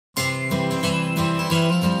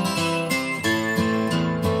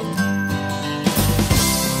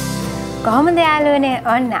කොහොමද යාළුවනේ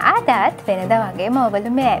ඔන්න අදත් වෙනද වගේම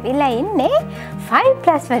ඔයගොල්ලෝ මේ ඇවිල්ලා ඉන්නේ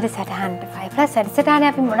 5+ වැඩසටහනට 5+ වැඩසටහනේ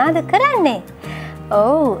අපි මොනවද කරන්නේ?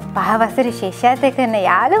 ඔව් පහ වසරේ ශිෂ්‍යත්වය කරන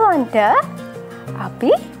යාළුවන්ට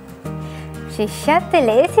අපි ශිෂ්‍යත්වය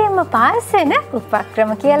ලේසියෙන්ම පාස් වෙන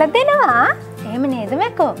උපක්‍රම කියලා දෙනවා. එහෙම නේද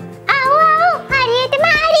මැකෝ? ඔව් හරියටම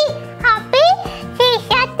හරි. අපි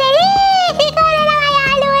ශිෂ්‍යත්වය ලේසි කරනවා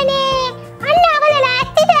යාළුවනේ. අන්න ඔයගොල්ලෝ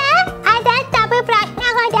ලෑස්තිද? අදත් අපි ප්‍රශ්න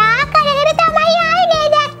ගොඩාක් අරගෙන තමයි ආවේ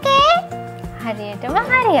දැක්කේ. හරියටම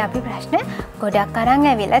හරි. අපි ප්‍රශ්න ගොඩක් අරන්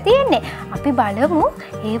ඇවිල්ලා තියෙන්නේ. අපි බලමු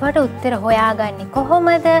ඒවට උත්තර හොයාගන්නේ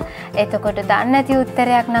කොහොමද? එතකොට දන්නේ නැති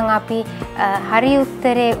උත්තරයක් නම් අපි හරි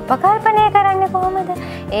උත්තරේ උපකල්පනය කරන්නේ කොහොමද?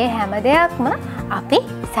 ඒ හැම දෙයක්ම අපි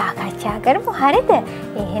සාකච්ඡා කරමු. හරිද?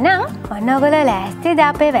 එහෙනම් ඔන්න ඔයගොල්ලෝ ලෑස්තිද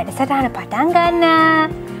අපේ වැඩසටහන පටන් ගන්න?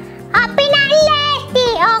 අපි නම් ලෑස්ති.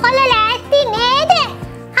 ඔයගොල්ලෝ ලෑස්ති නේද?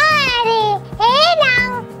 හරි.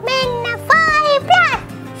 එහෙනම් මෙන්න 5+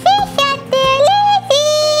 ශිෂ්‍යත්වය ලේසි.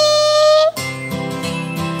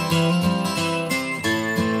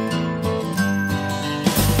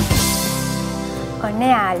 ඔන්න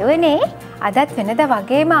යාළුවනේ අදත් වෙනද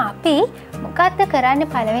වගේම අපි මොකක්ද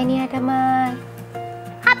කරන්නේ පළවෙනියටම?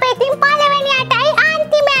 අපි ඉතින් පළවෙනියටයි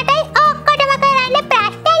අන්තිමයටයි ඔක්කොටම කරන්නේ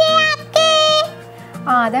ප්‍රශ්නයක්.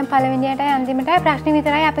 දැන් පළවෙනියටයි අන්තිමටයි ප්‍රශ්න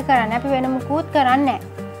විතරයි අපි කරන්නේ. අපි වෙන මුකුත් කරන්නේ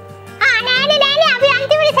නැහැ. නෑනේ අපි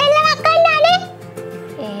අන්තිමට සෙල්ලමක් කරනවානේ.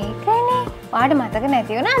 ඒකනේ. ඔයාලට මතක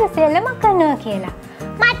නැති වුණාද සෙල්ලමක් කරනවා කියලා?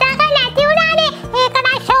 මතක නැති වුණානේ. ඒක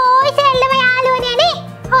නම් ෂෝයි සෙල්ලම යාළුවනේ.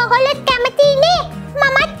 ඕගොල්ලොත් කැමතිනේ.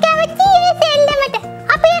 මමත් කැමතියි මේ සෙල්ලමට.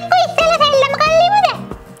 අපි එක්ක ඉස්සෙල්ලා සෙල්ලම කරලිමුද?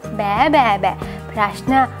 බෑ.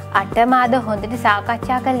 ප්‍රශ්න 8ම අද හොඳට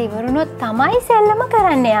සාකච්ඡා කරලා ඉවරුනොත් තමයි සෙල්ලම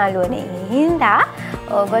කරන්න යාළුවනේ. හින්දා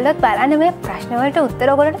ඕගොල්ලොත් බලන්න මේ ප්‍රශ්න වලට උත්තර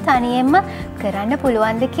ඔයගොල්ලන්ට තනියෙන්ම කරන්න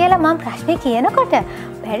පුළුවන්ද කියලා මම ප්‍රශ්නේ කියනකොට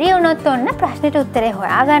බැරි වුණොත් ඔන්න ප්‍රශ්නෙට උත්තරේ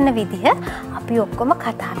හොයාගන්න විදිහ අපි ඔක්කොම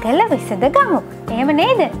කතා කරලා විසඳගමු. එහෙම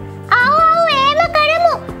නේද? ඔව් එහෙම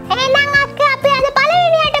කරමු. එහෙනම් අපි අද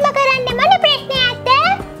පළවෙනියටම කරන්නේ මොන ප්‍රශ්නයක්ද?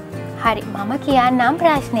 හරි මම කියන්නම්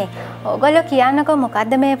ප්‍රශ්නේ. ඕගොල්ලෝ කියන්නකෝ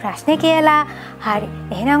මොකද්ද මේ ප්‍රශ්නේ කියලා. හරි.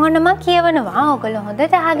 එහෙනම් ඔන්න මම කියවනවා. ඕගොල්ලෝ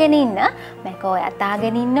හොඳට අහගෙන ඉන්න. මේක ඔයත්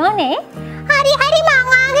අහගෙන ඉන්න ඕනේ. හරි මං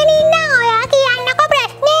අහගෙන ඉන්නම්. ඔයා කියන්නකෝ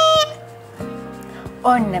ප්‍රශ්නේ.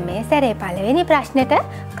 ඔන්න මේ සැරේ පළවෙනි ප්‍රශ්නෙට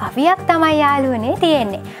කවියක් තමයි යාළුවනේ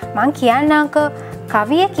තියෙන්නේ. මං කියන්නම්කෝ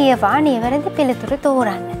කවිය කියවා නිවැරදි පිළිතුරු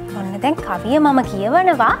තෝරන්න. ඔන්න දැන් කවිය මම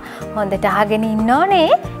කියවනවා. හොඳට අහගෙන ඉන්න ඕනේ.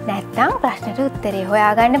 නැත්තම් ප්‍රශ්නෙට උත්තරේ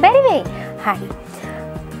හොයාගන්න බැරි වෙයි. හරි.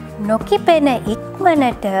 නොකිපෙන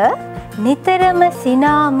ඉක්මනට නිතරම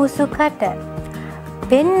සිනා මුසුකට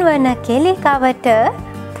පෙන්වන කෙලිකවට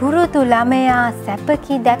පුරුදු ළමයා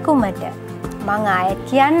සැපකි දැකුමට. මං ආයෙත්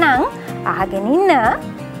කියන්නම් අහගෙන ඉන්න.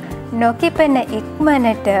 නොකිපෙන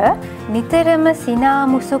ඉක්මනට නිතරම සිනා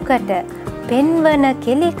මුසුකට පෙන්වන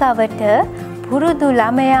කෙලිකවට පුරුදු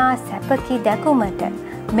ළමයා සැපකි දැකුමට.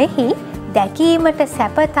 මෙහි දැකීමට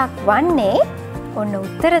සැපතක් වන්නේ ඔන්න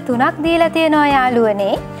උත්තර 3ක් දීලා තියෙනවා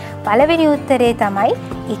යාළුවනේ. පළවෙනි උත්තරේ තමයි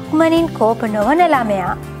ඉක්මනින් කෝප නොවන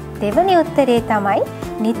ළමයා. දෙවෙනි උත්තරේ තමයි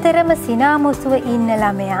නිතරම සිනාමුසුව ඉන්න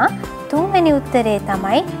ළමයා. තුන්වෙනි උත්තරේ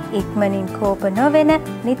තමයි ඉක්මනින් කෝප නොවන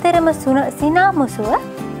නිතරම සිනාමුසුව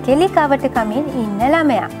කෙලිකවට කමින් ඉන්න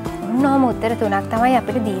ළමයා. ඔන්නෝම උත්තර 3ක් තමයි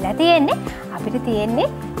අපිට දීලා තියෙන්නේ. අපිට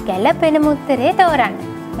තියෙන්නේ ගැළපෙනම උත්තරේ තෝරන්න.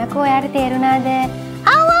 නැකෝ ඔයාලට තේරුණාද?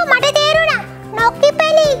 ඔව් මට තේරුණා.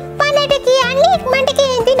 නොකිපෙන ඉක්මනට කියන්නේ ඉක්මනට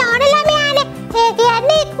කේන්ති නොවන ළමයානේ. ඒ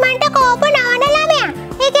කියන්නේ ඉක්මනට කෝප නොවන ළමයා.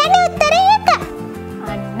 ඒ කියන්නේ උත්තරේ 1.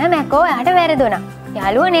 අන්න මැකෝ එයාට වැරදුනා.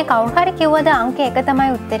 යාළුවනේ කවුරු හරි කිව්වද අංක 1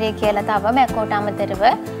 තමයි උත්තරේ කියලා තව මැකෝට අමතරව?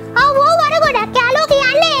 ඔව් වර ගොඩක් යාළුවෝ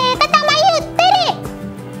කියන්නේ ඒක තමයි උත්තරේ.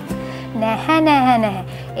 නැහැ.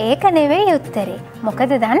 ඒක නෙවෙයි උත්තරේ.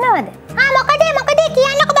 මොකද දන්නවද? මොකද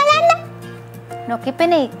කියන්නකෝ බලන්න.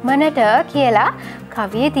 නොකිපෙන ඉක්මනට කියලා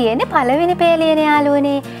කවියේ තියෙන්නේ පළවෙනි පේලියනේ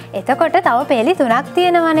යාළුවනේ. එතකොට තව පේලි 3ක්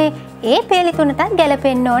තියෙනවනේ. ඒ පේලි 3ටත්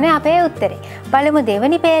ගැලපෙන්න ඕනේ අපේ උත්තරේ. බලමු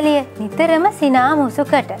දෙවෙනි පේලිය නිතරම සිනා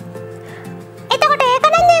මුසුකට. එතකොට ඒක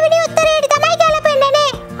නම් දෙවෙනි උත්තරේට තමයි ගැලපෙන්නේ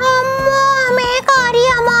නේ. අම්මෝ මේක හරි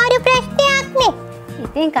අමාරු ප්‍රශ්නයක් නේ.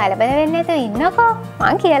 ඉතින් කලබල වෙන්න නැතුව ඉන්නකෝ.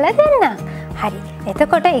 මං කියලා දෙන්නම්. හරි.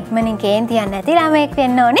 එතකොට ඉක්මනින් කේන්තියක් නැති ළමෙක්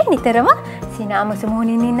වෙන්න ඕනේ. නිතරම සිනාමුසු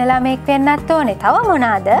මුහුණින් ඉන්න ළමෙක් වෙන්නත් ඕනේ. තව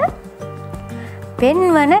මොනවාද?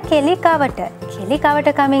 පෙන්වන කෙලිකවට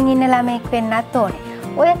කමින් ඉන්න ළමෙක් වෙන්නත් ඕනේ.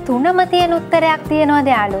 ඔය 3ම තියෙන උත්තරයක් තියනවාද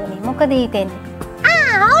යාළුවනේ? මොකද හිතෙන්නේ?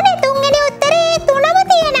 ඕනේ තුන්වෙනි උත්තරේ 3ම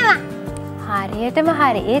තියෙනවා. හරියටම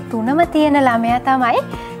හරි. ඒ 3ම තියෙන ළමයා තමයි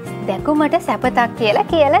දැකුමට සැපතක් කියලා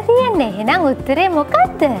තියෙන්නේ. එහෙනම් උත්තරේ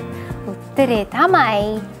මොකද්ද? උත්තරේ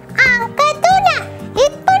තමයි අංක 3.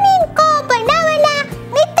 ඉක්මනින් කෝප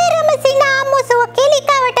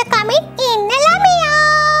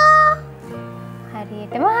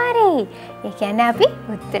හරියටම හරි. ඒ කියන්නේ අපි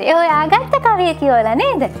උත්තරේ හොයාගත්ත කවිය කියවලා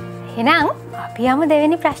නේද? එහෙනම් අපි යමු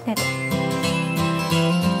දෙවෙනි ප්‍රශ්නෙට.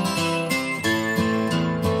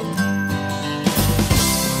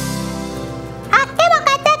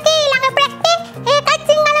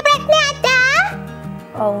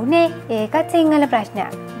 ඔවුනේ ඒකත් සිංහල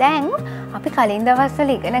ප්‍රශ්නයක්. දැන් අපි කලින්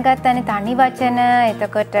දවස්වල ඉගෙන ගත්තනේ තනි වචන,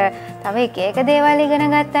 එතකොට තව එක දේවල් ඉගෙන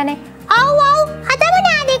ගත්තනේ. ඔව් ඔව්. අද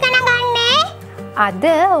මොනවද ඉගෙන ගන්නේ? අද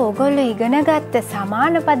ඕගොල්ලෝ ඉගෙන ගත්ත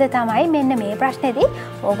සමාන පද තමයි මෙන්න මේ ප්‍රශ්නේදී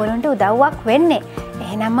ඕගොල්ලන්ට උදව්වක් වෙන්නේ.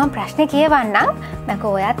 එහෙනම් මම ප්‍රශ්නේ කියවන්නම්. මම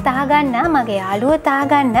ඔයත් අහගන්න, මගේ යාළුවොත්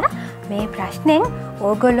අහගන්න. මේ ප්‍රශ්නෙන්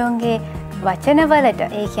ඕගොල්ලෝගේ වචනවලට,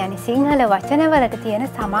 ඒ කියන්නේ සිංහල වචනවලට තියෙන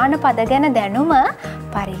සමාන පද ගැන දැනුම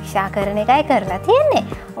පරීක්ෂා කරන එකයි කරලා තියෙන්නේ.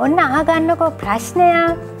 ඔන්න අහගන්නකෝ ප්‍රශ්නය.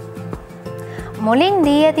 මුලින්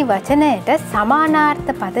දී ඇති වචනයට සමානාර්ථ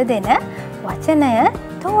පද දෙන වචනය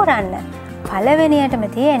තෝරන්න. පළවෙනියටම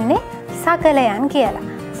තියෙන්නේ සකලයන් කියලා.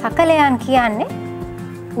 සකලයන් කියන්නේ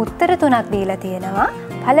උත්තර 3ක් දීලා තියෙනවා.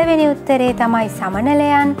 පළවෙනි උත්තරේ තමයි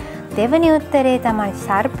සමනලයන්, දෙවෙනි උත්තරේ තමයි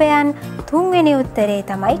සර්පයන්, තුන්වෙනි උත්තරේ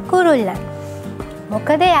තමයි කුරුල්ලන්.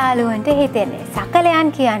 මොකද යාළුවන්ට හිතෙන්නේ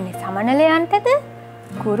සකලයන් කියන්නේ සමනලයන්ටද,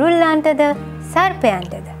 කුරුල්ලන්ටද,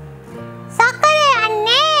 සර්පයන්ටද? සකලයන්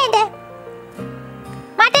නේද?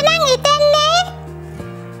 මට නම් හිතෙන්නේ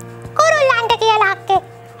කුරුල්ලන්ට කියලා අක්කේ.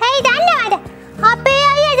 ඇයි දන්නවද? අපේ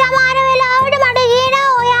අයියා සමහර වෙලාවට මට කියනවා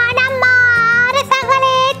ඔයා නම් මාර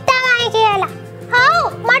සකලෙක් තමයි කියලා. ඔව්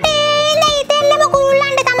මට හිතෙන්නේම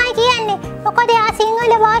කුරුල්ලන්ට තමයි කියන්නේ. මොකද යා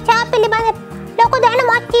සිංහල භාෂාව පිළිබඳ ලොකු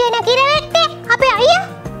දැනුමක් තියෙන කිරවෙක්නේ අපේ අයියා.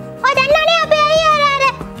 ඔය දන්නවනේ අපේ අයියා අර.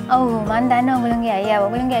 ඔව් මන් දන්නවා ඔයගොල්ලෝගේ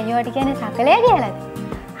අයියාට කියන්නේ සකලයා කියලාද?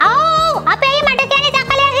 ඔව් අපේ අයියා මට කියන්නේ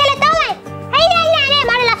සකලයා කියලා තමයි. ඇයි දන්නේ නේ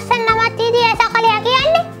මට ලස්සන නමක් තියදී සකලයා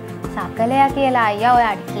කියන්නේ? සකලයා කියලා අයියා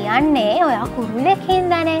ඔයාට කියන්නේ ඔයා කුරුල්ලෙක්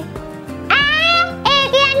හින්දානේ. ඒ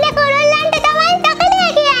කියන්නේ කුරුල්ලන්ට තමයි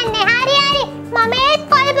සකලයා කියන්නේ. හරි හරි. මම ඒත්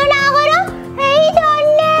කල්පනා කරා ඇයි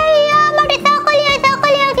දන්නේ අයියා මට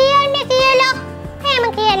සකලයා කියන්නේ කියලා. එහෙම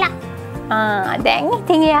කියලා. දැන්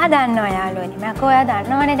ඉතින් එයා දන්නවා යාළුවනේ. මම ඔයා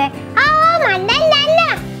දන්නවනේ දැන්. මන් දැන්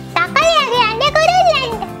දන්නවා. සකලයා කියන්නේ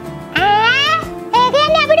කුරුල්ලන්ට. ඒ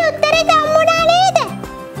කියන්නේ අපිට උත්තරේ හම්බුණා නේද?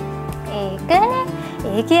 ඒකනේ.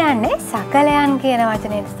 ඒ කියන්නේ සකලයන් කියන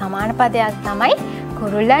වචනයට සමාන පදයක් තමයි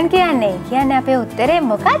කුරුල්ලන් කියන්නේ. ඒ කියන්නේ අපේ උත්තරේ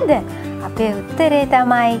මොකද්ද? අපේ උත්තරේ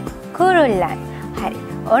තමයි කුරුල්ලන්. හරි.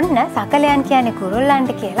 ඔන්න සකලයන් කියන්නේ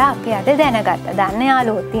කුරුල්ලන්ට කියලා අපි අද දැනගත්තා. දන්න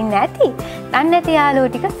යාළුවොත් ඉන්න ඇති. දන්නේ නැති යාළුවෝ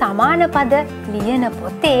ටික සමාන පද ලියන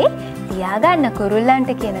පොතේ ලියාගන්න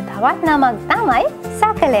කුරුල්ලන්ට කියන තවත් නමක් තමයි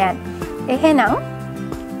සකලයන්. එහෙනම්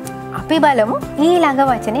අපි බලමු ඊළඟ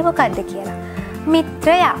වචනේ මොකද්ද කියලා.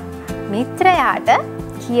 මිත්‍රයා. මිත්‍රයාට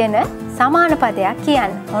කියන සමාන පදයක්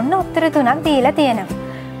කියන්න. ඔන්න උත්තර 3ක් දීලා තියෙනවා.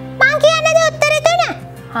 මං කියන්නද උත්තර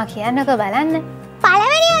 3? කියන්නකෝ බලන්න.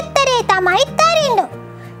 පළවෙනි උත්තරේ තමයි තරිඳු.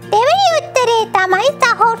 දෙවෙනි උත්තරේ තමයි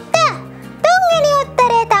සහෘද. තුන්වෙනි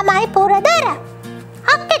උත්තරේ තමයි පුරදර.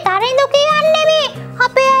 අක්කේ තරිඳු කියන්නේ මේ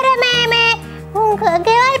අපේ අර මේ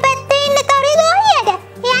ගෙවල් පැත්තේ ඉන්න තරිඳු අයියද?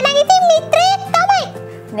 එයා නම් ඉතින් මිත්‍රයෙක් තමයි.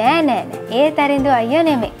 නෑ. ඒ තරිඳු අයියෝ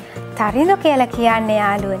නෙමෙයි. තරිඳු කියලා කියන්නේ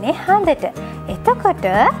යාළුවනේ හඳට. එතකොට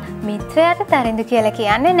මිත්‍රයාට තරිඳු කියලා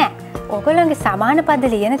කියන්නේ නෑ. ඔයගොල්ලෝගේ සමාන පද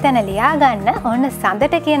ලියන තැන ලියා ගන්න ඔන්න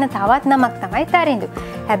සඳට කියන තවත් නමක් තමයි තරිඳු.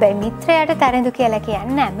 හැබැයි මිත්‍රයාට තරිඳු කියලා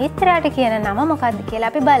කියන්නේ නෑ. මිත්‍රයාට කියන නම මොකද්ද කියලා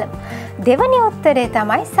අපි බලමු. දෙවැනි උත්තරේ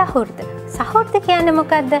තමයි සහෘද. සහෘද කියන්නේ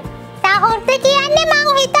මොකද්ද? සහෘද කියන්නේ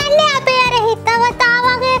මං හිතන්නේ අපේ අර හිතවතා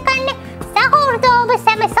වගේ කන්නේ. සහෘද ඔබ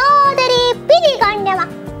සැම සෝදරී පිළිගන්නවා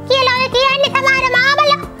කියලා ඔය කියන්නේ සමහර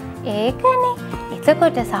මාමලා. ඒකනේ.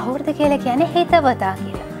 එතකොට සහෘද කියලා කියන්නේ හිතවතා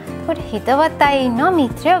කියලා. එතකොට හිතවත් අය ඉන්නවා,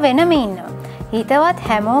 මිත්‍රයෝ වෙනම ඉන්නවා. හිතවත්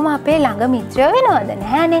හැමෝම අපේ ළඟ මිත්‍රයෝ වෙනවද?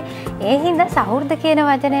 නැහැනේ. ඒ හින්දා සහෘද කියන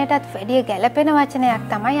වචනයටත් වැඩිය ගැළපෙන වචනයක්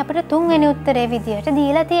තමයි අපිට තුන්වෙනි උත්තරේ විදියට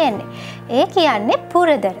දීලා තියෙන්නේ. ඒ කියන්නේ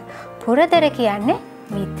පුරදර. පුරදර කියන්නේ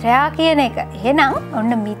මිත්‍රයා කියන එක. එහෙනම්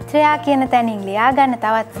ඔන්න මිත්‍රයා කියන තැනින් ලියා ගන්න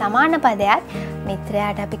තවත් සමාන පදයක්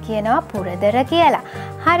මිත්‍රයාට අපි කියනවා පුරදර කියලා.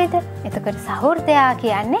 හරිද? එතකොට සහෘදයා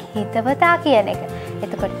කියන්නේ හිතවතා කියන එක.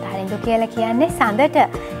 එතකොට තරිඳු කියලා කියන්නේ සඳට.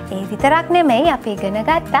 ඒ විතරක් නෙමෙයි අපි ඉගෙන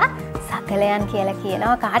ගත්තා සකලයන් කියලා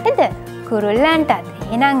කියනවා කාටද? කුරුල්ලන්ටත්.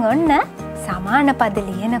 එහෙනම් ඔන්න සමාන පද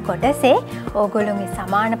ලියන කොටසේ ඕගොල්ලෝගේ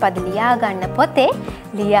සමාන පද ලියා ගන්න පොතේ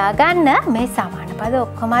ලියා ගන්න මේ සමාන පද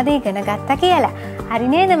ඔක්කොම අද ඉගෙන ගත්තා කියලා. හරි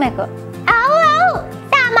නේද මකෝ? ඔව්.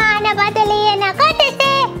 සමාන පද ලියන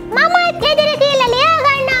කොටසේ මමත් ගෙදර කියලා ලියා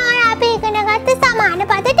ගන්නවා අපි ඉගෙන ගත්ත සමාන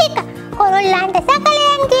පද ටික. කුරුල්ලන්ට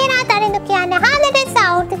සකලයන් කියනවා, තරිඳු කියන්නේ හඳට,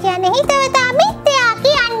 සහෘද කියන්නේ හිතවතා, මිත්‍රයා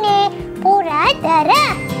කියන්නේ පුරදර.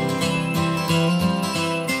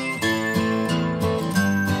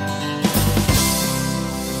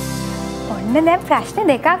 ඔන්න දැන් ප්‍රශ්න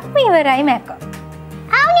දෙකක්ම ඉවරයි මැකෝ.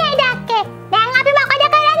 ඔව් නේද අක්කේ. දැන් අපි මොකද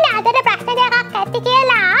කරන්නේ? අදට ප්‍රශ්න දෙකක් ඇති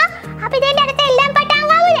කියලා අපි දෙන්නට තෙල්ලම් පටන්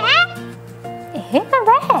ගමුද? එහෙම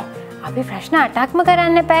බෑ. අපි ප්‍රශ්න 8ක්ම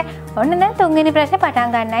කරන්න එපා. ඔන්න දැන් තුන්වෙනි ප්‍රශ්නේ පටන්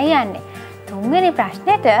ගන්නයි යන්නේ. තුන්වෙනි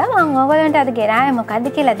ප්‍රශ්නෙට මම ඔයගලන්ට අද ගෙනාවේ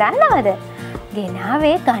මොකද්ද කියලා දන්නවද?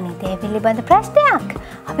 ගෙනාවේ ගණිතය පිළිබඳ ප්‍රශ්නයක්.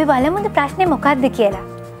 අපි බලමුද ප්‍රශ්නේ මොකද්ද කියලා.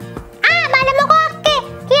 බලමුකෝ අක්කේ.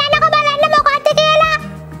 කියන්නකෝ බලන්න මොකද්ද කියලා.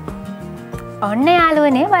 ඔන්න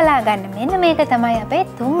යාළුවනේ බලාගන්න. මෙන්න මේක තමයි අපේ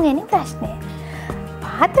තුන්වෙනි ප්‍රශ්නය.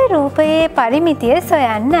 පහත රූපයේ පරිමිතිය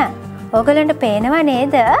සොයන්න. ඔයගලන්ට පේනව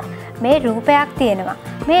නේද? මේ රූපයක් තියෙනවා.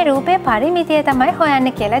 මේ රූපේ පරිමිතිය තමයි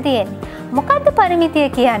හොයන්න කියලා තියෙන්නේ. මොකද්ද පරිමිතිය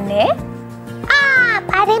කියන්නේ?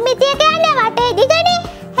 පරිමිතිය කියන්නේ වටේ දිගනේ.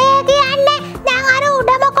 ඒ කියන්නේ දැන් අර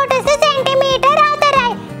උඩම කොටස සෙන්ටිමීටර් 4යි.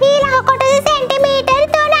 ඊළඟ කොටස සෙන්ටිමීටර්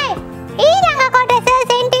 3යි. ඊළඟ කොටස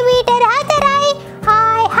සෙන්ටිමීටර් 4යි.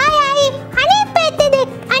 6යි.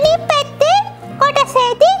 අනිත් පැත්තේ කොටසේ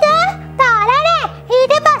දිග දාලා නැහැ.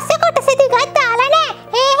 ඊට පස්සේ කොටසේ දිග දාලා නැහැ.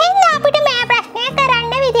 ඒ හින්දා අපිට මේ ප්‍රශ්නය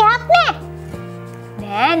කරන්න විදිහක් නැහැ.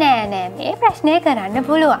 නෑ මේ ප්‍රශ්නය කරන්න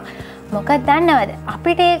පුළුවන්. මොකද දන්නවද?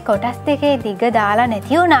 අපිට ඒ කොටස් දෙකේ දිග දාලා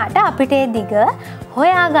නැති වුණාට අපිට ඒ දිග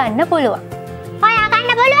හොයාගන්න පුළුවන්.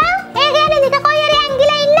 හොයාගන්න පුළුවන්? ඒ කියන්නේ දිග කොයිරේ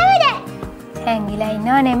ඇංගිලා ඉන්නවද? ඇංගිලා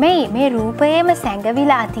ඉන්නව නෙමෙයි. මේ රූපයේම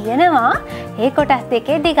සැඟවිලා තියෙනවා. ඒ කොටස්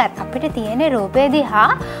දෙකේ දිගත් අපිට තියෙන රූපය දිහා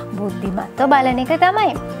බුද්ධිමත්ව බලන එක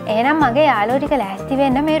තමයි. එහෙනම් මගේ යාළුවෝ ටික ලෑස්ති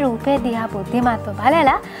වෙන්න මේ රූපය දිහා බුද්ධිමත්ව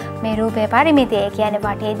බලලා මේ රූපේ පරිමිතිය කියන්නේ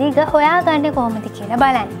වටේ දිග හොයාගන්නේ කොහොමද කියලා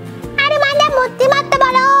බලන්න. හරි මම දැන් බුද්ධිමත්ව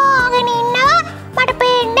බලාගෙන ඉන්නවා. මට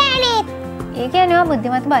පේන්නේ නෑ. ඒ කියන්නේ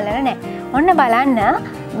බුද්ධිමත්ව බලලා නෑ. ඔන්න බලන්න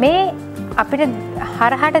මේ අපිට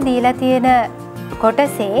හරහට දීලා තියෙන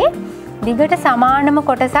කොටසේ දිගට සමානම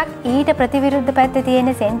කොටසක් ඊට ප්‍රතිවිරුද්ධ පැත්තේ තියෙන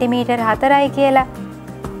සෙන්ටිමීටර් 4යි කියලා.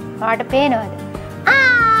 ඔයාලට පේනවද?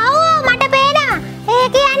 ඔව් මට පේනවා. ඒ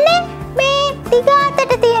කියන්නේ මේ දිග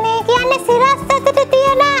අතට තියෙන ඒ කියන්නේ සිරස් අතට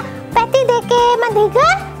තියෙන පැති දෙකේම දිග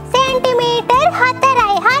සෙන්ටිමීටර්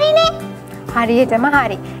 4යි. හරිනේ? හරියටම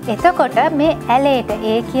හරි. එතකොට මේ ඇලේට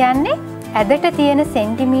ඒ කියන්නේ ඇදට තියෙන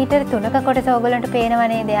සෙන්ටිමීටර් 3ක කොටස ඔයගලන්ට පේනව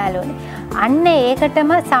නේද යාළුවනේ? අන්න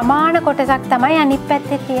ඒකටම සමාන කොටසක් තමයි අනිත්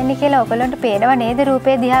පැත්තේ තියෙන්නේ කියලා ඔයගලන්ට පේනව නේද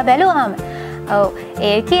රූපේ දිහා බැලුවාම? ඔව්.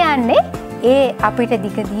 ඒ කියන්නේ ඒ අපිට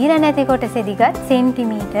දිග දීලා නැති කොටසේ දිගත්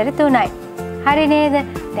සෙන්ටිමීටර් 3යි. හරි නේද?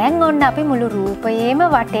 දැන් ඔන්න අපි මුළු රූපයේම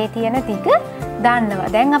වටේ තියෙන දිග දන්නවා.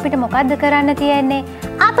 දැන් අපිට මොකද්ද කරන්න තියෙන්නේ?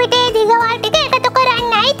 අපිට ඒ දිගවල් ටික එකතු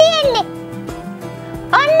කරන්නයි තියෙන්නේ.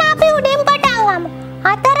 ඔන්න අපි උඩින් පටන් ගමු.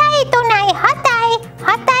 4යි 3යි 7යි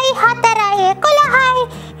 7යි 4යි 11යි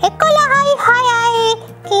 11යි 6යි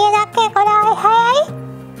කීයක් 11යි 6යි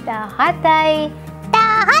 17යි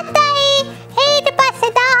 17යි ඊට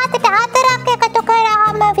පස්සේ 17ට 4ක් එකතු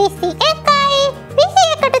කරාම 21යි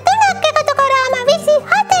 21ට 3ක් එකතු කරාම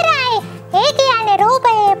 24යි. ඒ කියන්නේ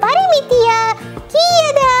රූපයේ පරිමිතිය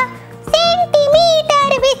කීයද?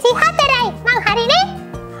 සෙන්ටිමීටර් 24යි. මං හරිනේ?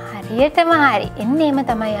 හරියටම හරි. එන්නේම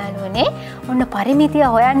තමයි යාළුවනේ. ඔන්න පරිමිතිය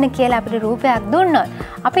හොයන්න කියලා අපිට රූපයක් දුන්නොත්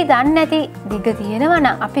අපි දන්නේ නැති දිග තියෙනවා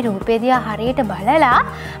නම් අපි රූපේ දිහා හරියට බලලා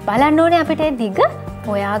බලන්න ඕනේ අපිට ඒ දිග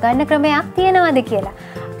හොයාගන්න ක්‍රමයක් තියෙනවද කියලා.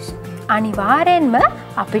 අනිවාර්යෙන්ම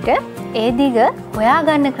අපිට ඒ දිග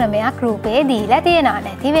හොයාගන්න ක්‍රමයක් රූපේ දීලා තියෙනවා.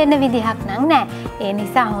 නැති වෙන්න විදිහක් නම් නැහැ. ඒ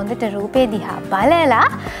නිසා හොඳට රූපේ දිහා බලලා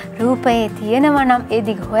රූපයේ තියෙනවා නම් ඒ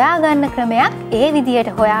දිග හොයාගන්න ක්‍රමයක් ඒ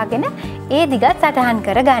විදියට හොයාගෙන ඒ දිගත් සටහන්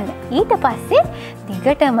කරගන්න. ඊට පස්සේ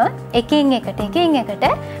දිගටම එකින් එකට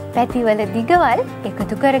පැතිවල දිගවල්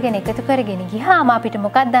එකතු කරගෙන ගියාම අපිට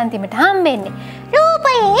මොකක්ද අන්තිමට හම්බෙන්නේ?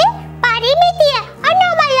 රූපයේ පරිමිතිය.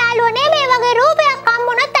 අන්නම යාළුවනේ මේ වගේ රූපයක්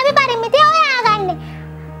හම්බුනොත් අපි පරිමිතිය හොයාගන්නේ.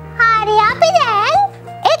 හරි අපි දැන්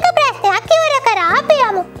එක ප්‍රශ්නයක් ඉවර කරා. අපි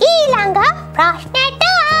යමු ඊළඟ ප්‍රශ්නෙට.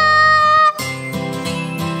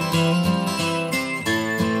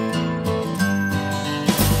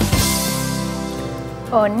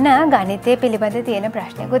 ඔන්න ගණිතය පිළිබඳ තියෙන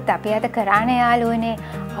ප්‍රශ්නකුත් අපි අද කරානේ යාළුවනේ.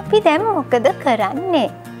 අපි දැන් මොකද කරන්නේ?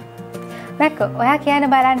 මැකෝ ඔයා කියන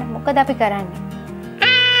බලන්න මොකද අපි කරන්නේ?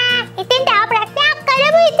 ඉතින් තව ප්‍රශ්නයක්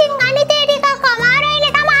කරමු. ඉතින් ගණිතය ටිකක්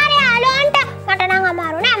අමාරුයිනේ සමහර යාළුවන්ට. මට නම්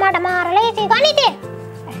අමාරු නෑ. මට මාර ලේසි ගණිතය.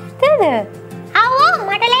 ඇත්තද? ඔව්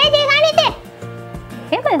මට ලේසි ගණිතය.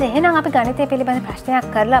 එහෙමද? එහෙනම් අපි ගණිතය පිළිබඳ ප්‍රශ්නයක්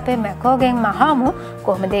කරලා අපේ මැකෝගෙන් අහමු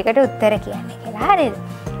කොහොමද ඒකට උත්තර කියන්නේ කියලා. හරිද?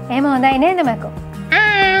 එහෙම හොඳයි නේද මැකෝ?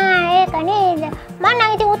 ඒක නේද? මම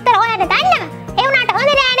නම් ඉතින් උත්තර හොයන්න දන්නවා. ඒ වුණාට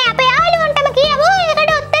හොඳ නෑනේ අපේ යාළුවන්ටම කියමු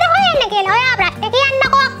ඒකට උත්තර හොයන්න කියලා. ඔයා ප්‍රශ්න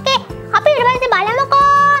කියන්නකෝ අක්කේ. අපි ඊට පස්සේ බලමුකෝ.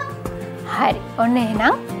 හරි. ඔන්න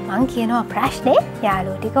එහෙනම් මං කියනවා ප්‍රශ්නේ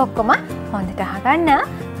යාළුවෝ ටික ඔක්කොම හොඳට අහගන්න.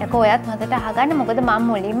 ඒක ඔයත් හොඳට අහගන්න. මොකද මම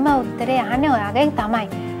මුලින්ම උත්තරේ අහන්නේ ඔයාගෙන් තමයි.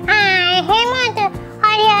 එහෙමද?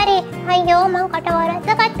 හරි හරි. අයියෝ මං කට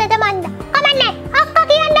වරද්දගත්තද මන්ද? කමන්නේ. අක්කා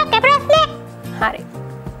කියන්නක් ඒ ප්‍රශ්නේ. හරි.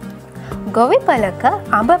 ගොවිපලක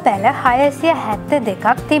අඹ පැල 672ක්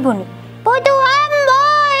තිබුණි. පොදු අම්මෝ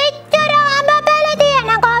එච්චර අඹ පැල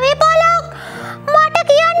තියෙන ගොවිපලක් මට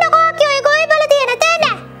කියන්නකෝ ඔය ගොවිපල තියෙන තැන.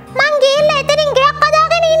 මං ගිහිල්ලා එතනින් ගෙයක්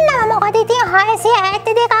හදාගෙන ඉන්නවා. මොකද ඉතින්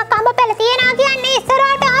 672ක් අඹ පැල තියනවා කියන්නේ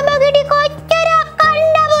ඉස්සරහට අඹ ගෙඩි කොච්චරක්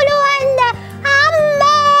කන්න පුළුවන්ද?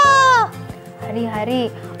 අම්මෝ. හරි හරි.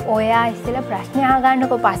 ඔයා ඉස්සෙල්ලා ප්‍රශ්නේ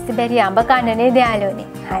අහගන්නකෝ. පස්සේ බැරි අඹ කන්න නේද යාළුවනේ.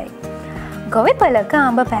 හරි. ගොවිපලක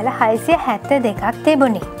අඹ පැල 672ක්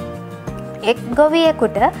තිබුණි. එක්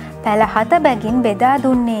ගොවියෙකුට පැල 7 බැගින් බෙදා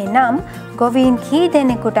දුන්නේ නම් ගොවීන් කී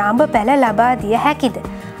දෙනෙකුට අඹ පැල ලබා දිය හැකිද?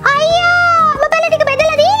 අයියෝ අඹ පැල ටික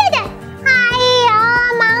බෙදලා දීලාද? අයියෝ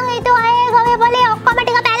මං හිතුවා ඒ ගොවිපලේ ඔක්කොම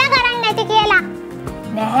ටික පැල කරන්නේ නැති කියලා.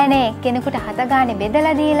 නැහැනේ. එක්කෙනෙකුට 7 ගානේ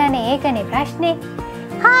බෙදලා දීලානේ. ඒකනේ ප්‍රශ්නේ.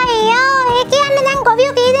 අයියෝ ඒ කියන්නේ දැන්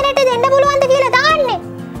ගොවියෝ කී දෙනෙක්ට දෙන්න පුළුවන්ද කියලා දාන්නේ.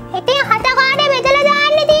 ඉතින් 7 ගානේ බෙදලා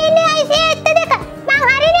දාන්න තියෙන්නේ 672. මං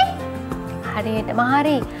හරිනේ? හරියටම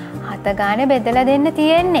හරි. 7 ගානේ බෙදලා දෙන්න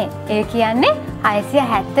තියෙන්නේ. ඒ කියන්නේ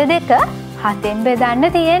 672 7ෙන් බෙදන්න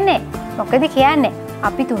තියෙන්නේ. මොකද කියන්නේ?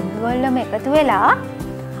 අපි තුන්වලම එකතු වෙලා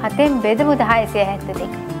 7ෙන් බෙදමුද 672?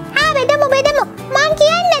 බෙදමු. මං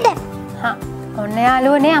කියන්නේද? ඔන්න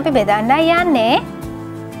යාළුවනේ අපි බෙදන්නයි යන්නේ.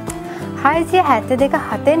 672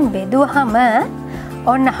 7ෙන් බෙදුවහම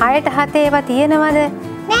ඔන්න 6ට 7 ඒවා තියෙනවද?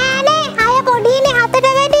 නෑ අය පොඩිනේ 7ට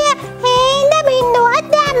වැඩිය හේඳ බින්දුවක්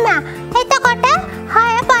දැම්මා. එතකොට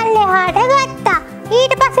 6 පල්ලෙහාට ගත්තා.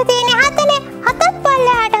 ඊට පස්සේ තියෙන්නේ 7නේ. 7ත්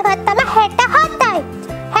පල්ලෙහාට ගත්තම 67යි.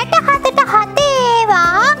 67ට 7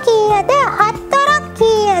 ඒවා කීයද? 7ක්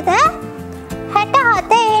කීයද?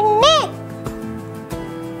 67 එන්නේ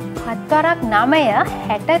 7ක් 9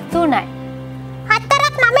 63යි.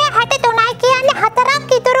 4ක් 9 63යි කියන්නේ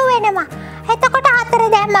 4ක් ඉතුරු වෙනවා. එතකොට 4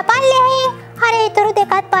 දැම්ම පල්ලෙහි. අර ඉතුරු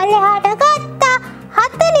දෙකත් පල්ලෙහාට ගත්තා.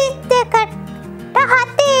 42ට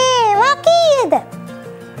 7 ඒවා කීයද?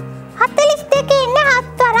 42 ඉන්නේ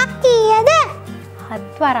 7ක් කීයද?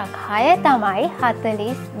 7 6 තමයි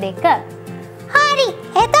 42. හරි.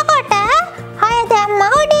 එතකොට 6 දැම්ම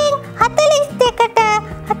උඩින් 42ට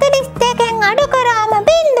 42ෙන් අඩු කරාම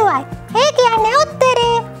බිඳුවයි. ඒ කියන්නේ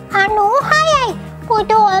උත්තරේ 96යි.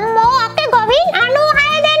 පුතු අම්මෝ අපේ ගොවින්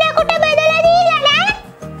 96 දෙනෙකුට බෙදලා දීලා නෑ.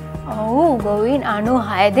 ඔව් ගොවීන්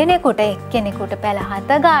 96 දෙනෙකුට එක්කෙනෙකුට පැල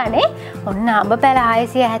 7 ගානේ ඔන්න අඹ පැල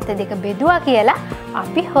 672 බෙදුවා කියලා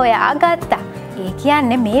අපි හොයාගත්තා. ඒ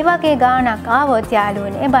කියන්නේ මේ වගේ ගාණක් ආවොත්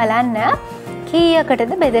යාළුවනේ බලන්න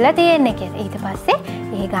කීයකටද බෙදලා තියෙන්නේ කියලා. ඊට පස්සේ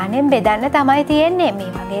ඒ ගාණෙන් බෙදන්න තමයි තියෙන්නේ.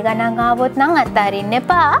 මේ වගේ ගණන් ආවොත් නම් අත්හරින්න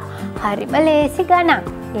එපා. හරිම ලේසි ගණන්.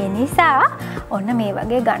 ඒ නිසා ඔන්න මේ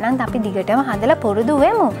වගේ ගණන් අපි දිගටම හදලා පුරුදු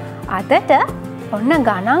වෙමු. අදට ඔන්න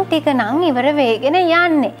ගණන් ටික නම් ඉවර වෙගෙන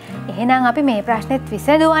යන්නේ. එහෙනම් අපි මේ ප්‍රශ්නෙත්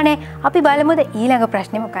විසඳුවානේ. අපි බලමුද ඊළඟ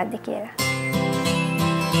ප්‍රශ්නේ මොකක්ද කියලා.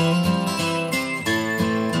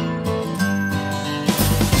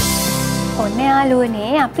 ඔන්න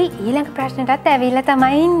යාළුවනේ අපි ඊළඟ ප්‍රශ්නටත් ඇවිල්ලා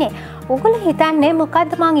තමයි ඉන්නේ. ඔයගොල්ලෝ හිතන්නේ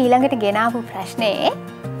මොකද්ද මං ඊළඟට ගෙනාවු ප්‍රශ්නේ?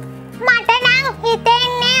 මට නම්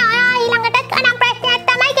හිතෙන්නේ ඔයා ඊළඟට ගණන් ප්‍රශ්නයක්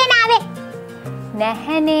තමයි ගෙනාවේ.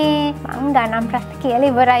 නැහැනේ. මං ගණන් ප්‍රශ්න කියලා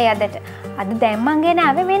ඉවරයි අදට. අද දැන් මං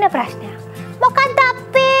ගෙනාවේ වෙන ප්‍රශ්නයක්. මොකක්ද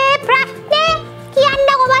අපේ ප්‍රශ්නේ?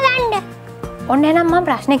 කියන්නකෝ බලන්න. ඔන්න එහෙනම් මම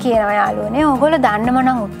ප්‍රශ්නේ කියනවා යාළුවනේ. ඕගොල්ලෝ දන්නම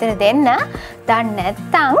නම් උත්තර දෙන්න. දන්නේ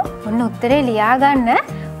නැත්නම් ඔන්න උත්තරේ ලියා ගන්න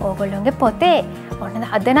ඕගොල්ලෝගේ පොතේ. ඔන්න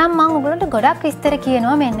අද නම් මම ඕගොල්ලන්ට ගොඩක් විස්තර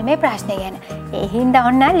කියනවා මෙන්න මේ ප්‍රශ්නේ ගැන. ඒ හින්දා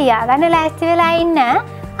ඔන්න ලියා ගන්න ලෑස්ති වෙලා ඉන්න.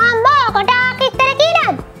 අම්මෝ ගොඩාක් විස්තර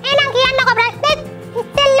කියනවාද? එහෙනම් කියන්නකෝ ප්‍රශ්නෙත්.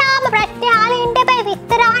 ඉස්සෙල්ලාම ප්‍රශ්නේ අහලා ඉන්න බෑ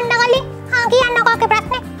විස්තර අහන්න කලින්. කියන්නකෝ ඔගේ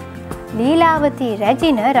ප්‍රශ්නේ. ලීලාවතී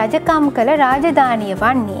රැජින රජකම් කළ රාජධානිය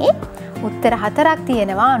වන්නේ උත්තර 4ක්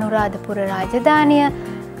තියෙනවා. අනුරාධපුර රාජධානිය,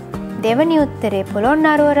 දෙවැනි උත්තරේ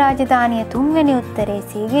පොළොන්නරුව රාජධානිය, තුන්වෙනි උත්තරේ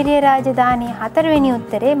සීගිරිය රාජධානිය, හතරවෙනි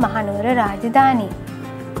උත්තරේ මහනුවර රාජධානිය.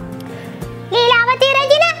 ලීලාවතී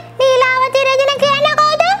රැජින කියන්නේ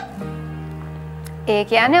කවුද? ඒ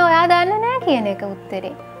කියන්නේ ඔයා දන්නේ නැහැ කියන එක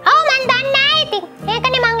උත්තරේ. ඔව් මන් දන්නේ නැහැ ඉතින්.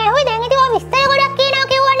 ඒකනේ මං ඇහුවේ. දැන් ඉතින් ඔය විස්තර ගොඩක් කියනවා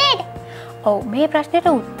කිව්වා නේද? ඔව් මේ ප්‍රශ්නෙට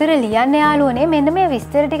උත්තර ලියන්න යාළුවනේ. මෙන්න මේ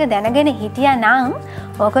විස්තර ටික දැනගෙන හිටියා නම්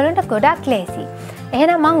ඔයගොල්ලන්ට ගොඩක් ලේසි.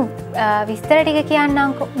 එහෙනම් මං විස්තර ටික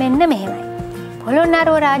කියන්නම්කෝ. මෙන්න මෙහෙමයි.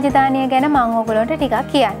 පොළොන්නරුව රාජධානිය ගැන මං ඔයගොල්ලන්ට ටිකක්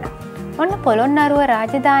කියන්නම්. ඔන්න පොළොන්නරුව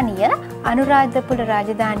රාජධානිය අනුරාධපුර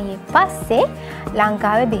රාජධානියෙන් පස්සේ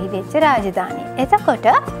ලංකාවේ බිහිවෙච්ච රාජධානිය. එතකොට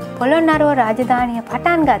පොළොන්නරුව රාජධානිය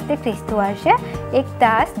පටන් ගත්තේ ක්‍රිස්තු වර්ෂ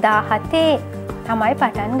 1017 තමයි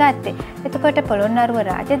පටන් ගත්තේ. එතකොට පොළොන්නරුව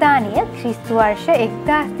රාජධානිය ක්‍රිස්තු වර්ෂ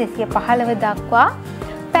 1215 දක්වා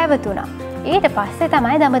පැවතුණා. ඊට පස්සේ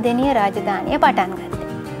තමයි දඹදෙණිය රාජධානිය පටන් ගත්තේ.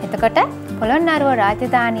 එතකොට පොළොන්නරුව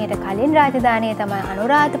රාජධානියට කලින් රාජධානිය තමයි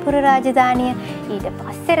අනුරාධපුර රාජධානිය. ඊට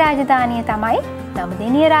පස්සේ රාජධානිය තමයි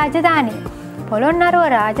දඹදෙණිය රාජධානිය. පොළොන්නරුව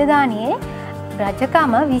රාජධානියේ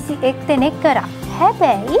රජකම 21 දෙනෙක් කරා.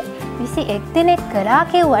 හැබැයි 21 දෙනෙක් කරා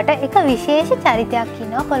කිව්වට එක විශේෂ චරිතයක්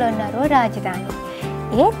ඉන්නවා පොළොන්නරුව රාජධානියේ.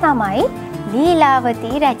 ඒ තමයි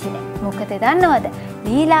ලීලාවතී රැජින. මොකද දන්නවද?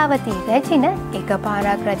 ලීලාවතී රැජින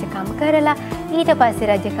එකපාරක් රජකම් කරලා ඊට පස්සේ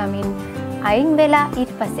රජකමින් අයින් වෙලා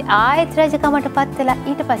ඊට පස්සේ ආයෙත් රජකමට පත් වෙලා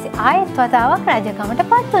ඊට පස්සේ ආයෙත් වතාවක් රජකමට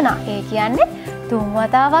පත් වුණා. ඒ කියන්නේ 3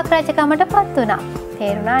 වතාවක් රජකමට පත් වුණා.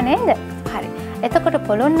 තේරුණා නේද? හරි. එතකොට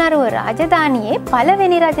පොළොන්නරුව රාජධානියේ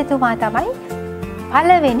පළවෙනි රජතුමා තමයි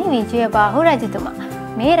පළවෙනි විජයබාහු රජතුමා.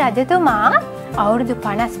 මේ රජතුමා අවුරුදු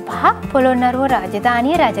 55ක් පොළොන්නරුව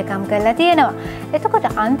රාජධානියේ රජකම් කරලා තියෙනවා. එතකොට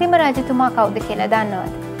අන්තිම රජතුමා කවුද කියලා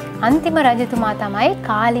දන්නවද? අන්තිම රජතුමා තමයි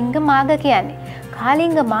කාලිංග මාග කියන්නේ.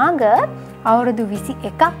 කාලිංග මාග අවුරුදු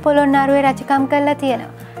 21ක් පොළොන්නරුවේ රජකම් කරලා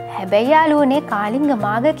තියෙනවා. හැබැයි යාළුවනේ කාලිංග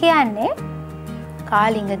මාග කියන්නේ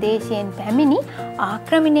කාලිංග දේශයෙන් පැමිණි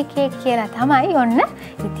ආක්‍රමණිකයෙක් කියලා තමයි ඔන්න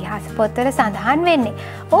ඉතිහාස පොත්වල සඳහන් වෙන්නේ.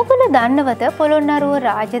 ඕගොල්ලෝ දන්නවද පොළොන්නරුව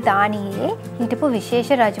රාජධානියේ හිටපු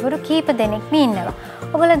විශේෂ රජවරු කීප දෙනෙක්ම ඉන්නවා.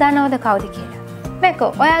 ඕගොල්ලෝ දන්නවද කවුද කියලා?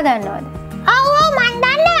 මේකෝ ඔයා දන්නවද? ඔව් මන්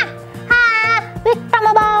දන්නවා.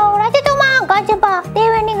 වික්‍රමබාහු රජතුමා, ගජබා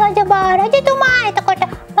දෙවැනි ගජබා රජතුමා, එතකොට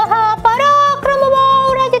මහා පරාක්‍රමබාහු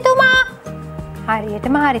රජතුමා.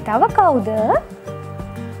 හරියටම හරි. තව කවුද?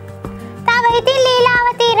 තව ඉතින්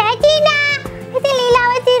ලීලාවතී රැජිනා. ඉතින්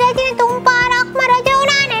ලීලාවතී රැජින 3 පාරක්ම රජ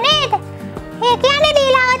වුණානේ නේද? ඒ කියන්නේ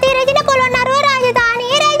ලීලාවතී රැජින පොළොන්නරුව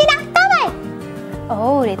රාජධානියේ රැජිනා තමයි.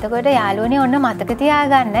 ඔව්. එතකොට යාළුවනේ ඔන්න මතක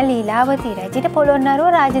තියාගන්න ලීලාවතී රැජින පොළොන්නරුව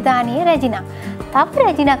රාජධානියේ රැජිනා. තව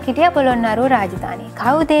රැජිනක් හිටියා පොළොන්නරුව රාජධානියේ.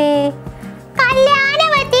 කවුද?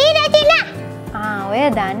 කල්යාණවතී රැජිනා. ඔය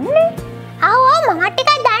දන්නේ? ඔව් මම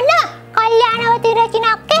ටිකක් දන්නවා. කල්යාණවතී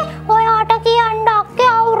රැජිනක්ගේ ඔයාට කියන්න අක්කේ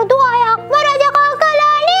අවුරුදු 6ක්ම රජකම්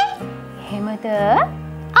කළානේ. එහෙමද?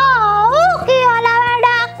 ඔව් කියලා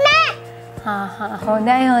වැඩක් නෑ.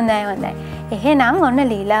 හොඳයි. එහෙනම් ඔන්න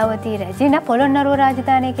ලීලාවතී රැජින පොළොන්නරුව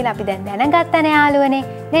රාජධානිය කියලා අපි දැන් දැනගත්තනේ යාළුවනේ.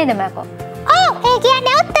 නේද මකෝ? ඔව් ඒ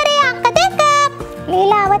කියන්නේ උත්තරේ අංක 2.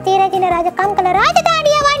 ලීලාවතී රැජින රජකම් කළ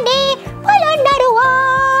රාජධානිය වන්නේ පොළොන්නරුව.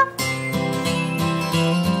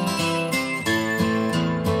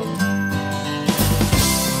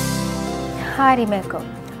 හරි මකෝ.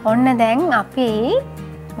 ඔන්න දැන් අපි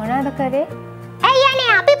මොනවද කරේ?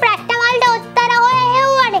 අයියනේ අපි ප්‍රශ්න වලට උත්තර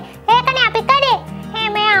හොයවුවානේ. ඒකනේ අපි කරේ.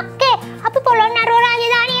 මේ අක්කේ අපි පොළොන්නරුව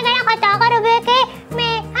රාජධානිය ගැන කතා කරපු එකේ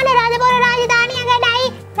මේ අනුරාධපුර රාජධානිය ගැනයි,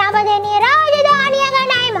 දඹදෙණිය රාජධානිය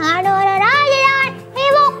ගැනයි, මහනුවර රාජධානිය මේ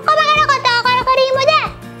ඔක්කොම ගැන කතා කර ඉමුද?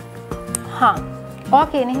 ඔය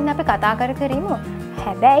කියන හින්දා අපි කතා කර ඉමු.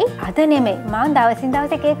 හැබැයි අද නෙමෙයි. මම දවසින්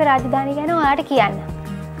දවස එක එක රාජධානිය ගැන ඔයාලට කියන්න.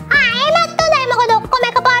 ඒමත් හොඳයි. මොකද ඔක්කොම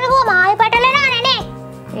එකපාරටම ආයෙ පැටලෙනවනේ නේ.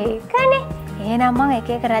 ඒකනේ. එහෙනම් මම එක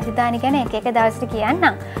එක රාජධානි ගැන එක එක දවසට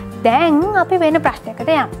කියන්නම්. දැන් අපි වෙන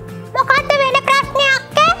ප්‍රශ්නයකට යමු. මොකක්ද වෙන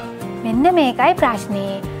ප්‍රශ්නයක්? මෙන්න මේකයි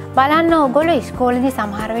ප්‍රශ්නේ. බලන්න ඕගොල්ලෝ ඉස්කෝලේදී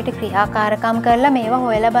සමහර විට ක්‍රියාකාරකම් කරලා මේවා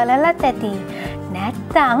හොයලා බලලත් ඇති.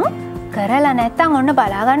 නැත්තම් ඔන්න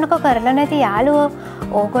බලා ගන්නකො කරලා නැති යාළුවෝ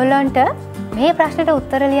ඕගොල්ලන්ට මේ ප්‍රශ්නෙට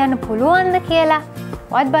උත්තර ලියන්න පුළුවන්ද කියලා.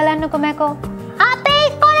 ඔයත් බලන්නකො මකෝ. අපේ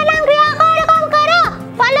ඉස්කෝලේ නම් ක්‍රියාකාරකම් කරා.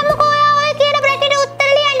 බලමුකෝ ඔයා ඔය කියන ප්‍රශ්නෙට උත්තර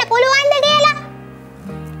ලියන්න පුළුවන්ද කියලා.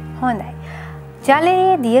 හොඳයි.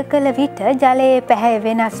 ජලයේ දිය කළ විට ජලයේ පැහැ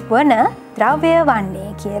වෙනස් වන ද්‍රව්‍ය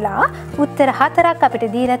වන්නේ කියලා උත්තර 4ක් අපිට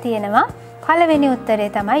දීලා තියෙනවා. පළවෙනි උත්තරේ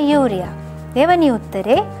තමයි යූරියා. දෙවෙනි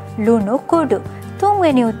උත්තරේ ලුණු කුඩු.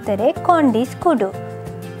 තුන්වෙනි උත්තරේ කොන්ඩිස් කුඩු.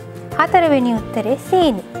 හතරවෙනි උත්තරේ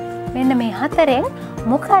සීනි. මෙන්න මේ හතරෙන්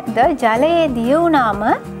මොකද්ද ජලයේ දිය වුණාම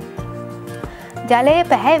ජලයේ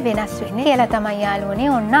පැහැ වෙනස් වෙන්නේ කියලා තමයි යාළුවනේ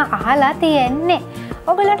ඔන්න අහලා තියෙන්නේ.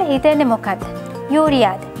 ඔයගොල්ලන්ට හිතෙන්නේ මොකද්ද?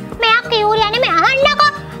 යූරියාද? මෙයක් යූරියා නෙමෙයි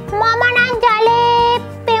අහන්නකෝ. මම නම් ජලේ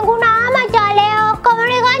පෙඟුනාම ජලය ඔක්කොම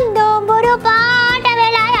නිකන් දොඹුරු පාට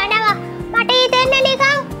වෙලා යනවා. මට හිතෙන්නේ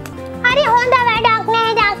නිකන් හරි හොඳ වැඩක්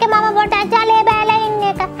නේද අක්කේ මම පොඩක් ජලේ බැලලා ඉන්න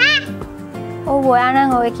එක. ඔව් ඔයා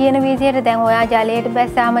නම් ඔය කියන විදිහට දැන් ඔයා ජලයට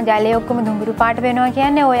බැස්සාම ජලය ඔක්කොම දුඹුරු පාට වෙනවා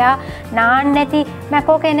කියන්නේ ඔයා නාන්න නැති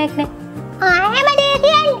මැකෝ කෙනෙක්නේ. එහෙමද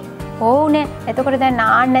කියන්නේ? ඕනේ. එතකොට දැන්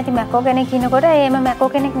නාන්න නැති මැකෝ කෙනෙක් ඉන්නකොට එහෙම මැකෝ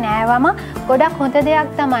කෙනෙක් නෑවම ගොඩක් හොඳ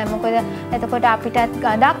දෙයක් තමයි. මොකද එතකොට අපිටත්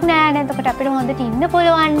ගඳක් නෑනේ. එතකොට අපිට හොඳට ඉන්න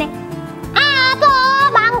පුළුවන්නේ. ආපෝ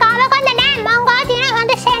මං ගාව කොන්ද නෑ. මං ගාව තියෙන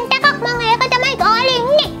හොඳ සෙන්ට් එකක්. මං ඒක තමයි ගාලේ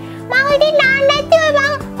ඉන්නේ. මං ඉතින් නාන්න නැතිව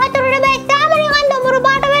මං වතුරට බැස්සාම නිකන් දුඹුරු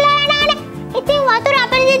පාට වෙලා යනවානේ. ඉතින් වතුර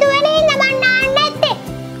අපිරිසිදු වෙන ඉන්න මං නාන්න නැත්තේ.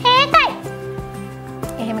 ඒකයි.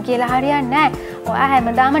 එහෙම කියලා හරියන්නේ නෑ. ඔයා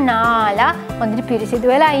හැමදාම නාලා හොඳට පිරිසිදු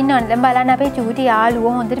වෙලා ඉන්න ඕනේ. දැන් බලන්න අපේ චූටි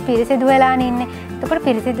යාළුවෝ හොඳට පිරිසිදු වෙලානේ ඉන්නේ. එතකොට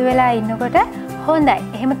පිරිසිදු වෙලා ඉන්නකොට හොඳයි.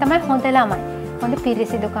 එහෙම තමයි හොඳ ළමයි. හොඳ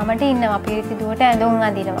පිරිසිදුකමට ඉන්නවා. පිරිසිදුවට ඇඳුම්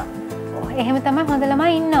අඳිනවා. එහෙම තමයි හොඳ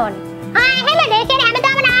ළමයි ඉන්න ඕනේ. එහෙමද? ඒ කියන්නේ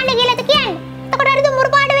හැමදාම නාන්න කියලාද කියන්නේ? එතකොට අර දුඹුරු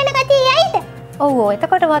පාට වෙන ගතිය යයිද? ඔව්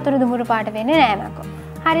එතකොට වතුර දුඹුරු පාට වෙන්නේ නෑ මකෝ.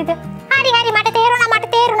 හරිද? හරි මට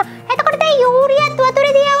තේරුණා. එතකොට දැන් යූරියාත් වතුර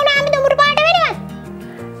දියා වුණාම දුඹුරු පාට වෙනවද?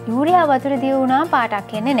 යූරියා වතුර දිය වුණාම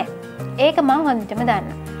පාටක් එන්නේ නෑ. ඒක මම හොඳටම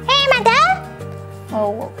දන්නවා. එහෙමද?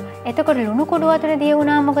 ඔව්. එතකොට ලුණු කුඩු වතුර දිය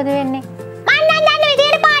වුණාම මොකද වෙන්නේ? මම නම් දන්නේ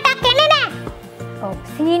විදියට පාටක් එන්නේ නෑ. ඔව්.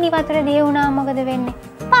 සීනි වතුර දිය වුණාම මොකද වෙන්නේ?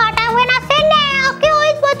 පාටක් වෙනස් වෙන්නේ නෑ. අක්කේ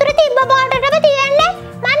ඔය වතුර තිබ්බ පාටටම තියන්නේ.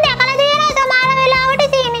 මම දැකලා තියෙනවා සමහර වෙලාවට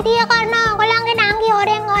සීනි දිය කරනවා ඔයගොල්ලන්ගේ නංගි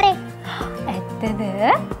හොරෙන්. ඇත්තද?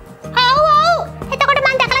 ඔව්. එතකොට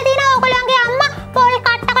මම දැකලා තියෙනවා ඔයගොල්ලන්ගේ අම්මා පොල්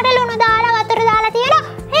කට්ටකට ලුණු දාලා වතුර දාලා තියලා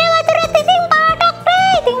ඒ වතුරත් ඉතින් පාටක්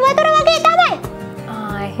නෑ. ඉතින් වතුර වගේ තමයි.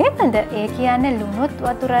 එහෙමද? ඒ කියන්නේ ලුණුත්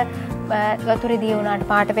වතුර දිය වුණාට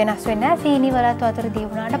පාට වෙනස් වෙන්නේ නැහැ. සීනි වලත් වතුර දිය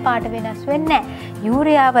වුණාට පාට වෙනස් වෙන්නේ නැහැ.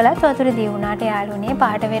 යූරියා වලත් වතුර දිය වුණාට යාළුවනේ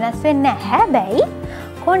පාට වෙනස් වෙන්නේ නැහැ. හැබැයි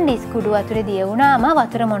කොණ්ඩිස් කුඩු වතුර දිය වුණාම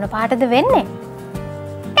වතුර මොන පාටද වෙන්නේ?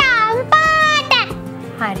 දම් පාට.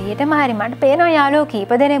 හරියටම හරි. මට පේනවා යාළුවෝ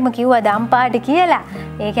කීප දෙනෙක්ම කිව්වා දම් පාට කියලා.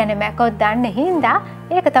 ඒ කියන්නේ මැකෝත් දන්න හින්දා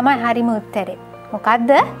ඒක තමයි හරිම උත්තරේ.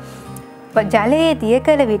 මොකද්ද? ජලයේ දිය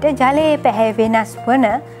කළ විට ජලයේ පැහැ වෙනස් වන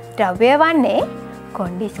ද්‍රව්‍ය වන්නේ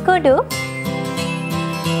කොණ්ඩිස් කුඩු.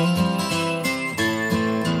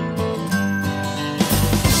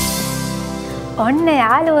 ඔන්න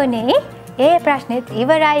යාළුවනේ ඒ ප්‍රශ්නෙත්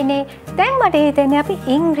ඉවරයිනේ. දැන් මට හිතෙන්නේ අපි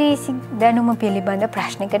ඉංග්‍රීසි දැනුම පිළිබඳ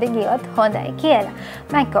ප්‍රශ්නයකට ගියොත් හොඳයි කියලා.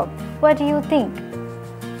 Michael, what do you think?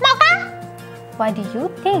 මොකක්? What do you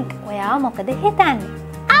think? ඔයා මොකද හිතන්නේ?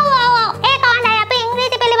 ඔව්. ඒක හොඳයි. අපි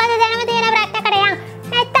ඉංග්‍රීසි පිළිබඳ දැනුම තියෙන ප්‍රශ්නකට යමු.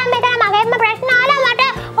 නැත්තම් මෙතන මගෙන්ම ප්‍රශ්න අහලා මට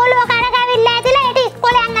ඔළුව කරකැවිලා ඇතිලා ඒට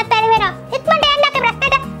ඉස්කෝලේ යන්නත් බැරි වෙනවා. ඉක්මනට යන්න අපේ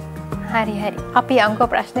ප්‍රශ්නෙට. හරි. අපි අංක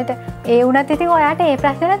ප්‍රශ්නෙට ඒ වුණත් ඉතින් ඔයාට ඒ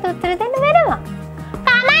ප්‍රශ්නෙට උත්තර දෙන්න වෙනවා.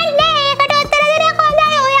 කමන්නේ. ඒකට උත්තර දෙන්න කොහොමද?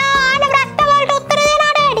 ඔයා ආන ප්‍රශ්න වලට උත්තර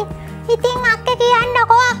දෙනවට වැඩි. ඉතින් අක්කේ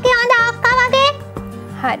කියන්නකෝ. අක්කේ හොඳ අක්කා වගේ.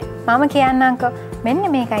 හරි. මම කියන්නම්කෝ. මෙන්න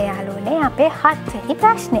මේකයි යාළුවනේ අපේ 7 වෙනි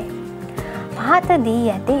ප්‍රශ්නේ. පහත දී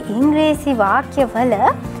ඇති ඉංග්‍රීසි වාක්‍යවල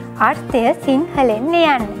අර්ථය සිංහලෙන්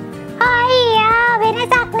ලියන්න. අයියා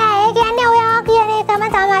වෙනසක් නෑ. ඒ කියන්නේ ඔයා කියන එකම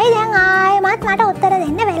තමයි දැන් ආයෙමත් මට උත්තර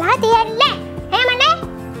දෙන්න වෙලා තියෙන්නේ. එහෙමනේ?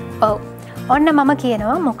 ඔව්. ඔන්න මම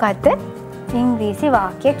කියනවා මොකද්ද ඉංග්‍රීසි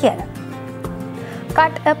වාක්‍ය කියලා.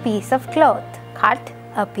 Cut a piece of cloth. Cut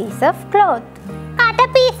a piece of cloth. Cut a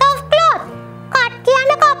piece of cloth. Cut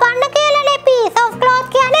කියන්නේ කපන්න කියලානේ. piece of cloth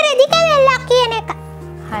කියන්නේ රෙදි කැවිල්ලක් කියන එක.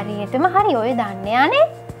 හරියටම හරි. ඔය දන්නේ යන්නේ.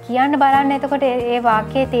 කියන්න බලන්න එතකොට ඒ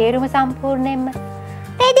වාක්‍යයේ තේරුම සම්පූර්ණයෙන්ම.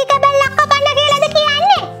 රෙදි කැවිල්ලක් කපන්න කියලාද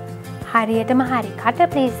කියන්නේ? හරියටම හරි. Cut a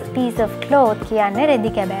piece of cloth කියන්නේ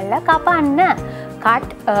රෙදි කැබැල්ල කපන්න. Cut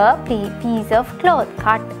a piece of cloth.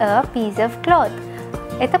 Cut a piece of cloth.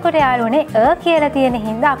 එතකොට යාළුවනේ කියලා තියෙන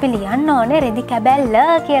හින්දා අපි ලියන්න ඕනේ රෙදි කැබැල්ල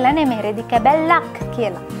කියලා නෙමෙයි රෙදි කැබැල්ලක්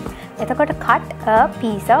කියලා. එතකොට cut a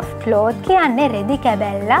piece of cloth කියන්නේ රෙදි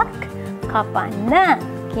කැබැල්ලක් කපන්න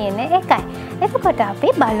කියන එකයි. එතකොට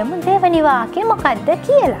අපි බලමු දෙවැනි වාක්‍යය මොකක්ද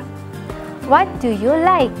කියලා. What do you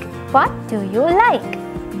like? What do you like?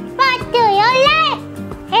 What do you like?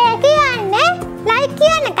 ඒ කියන්නේ like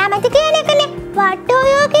කියන්නේ කැමති කියන එකනේ. What do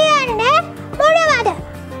you කියන්නේ මොනවද?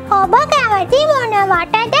 ඔබ කැමති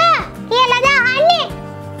මොනවටද කියලාද අහන්නේ.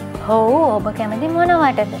 ඔව් ඔබ කැමති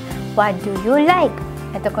මොනවටද? What do you like?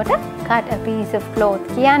 එතකොට cut a piece of cloth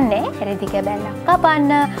කියන්නේ රෙදි කැබැල්ලක්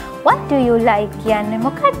කපන්න. What do you like කියන්නේ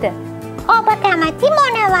මොකද්ද? ඔබ කැමති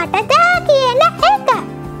මොනවටද කියන එක.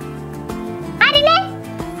 හරිනේ?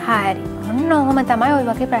 හරි. ඔන්න ඔහොම තමයි ඔය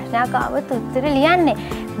වගේ ප්‍රශ්නයක් ආවොත් උත්තර ලියන්නේ.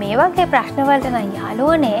 මේ වගේ ප්‍රශ්න වලට නම්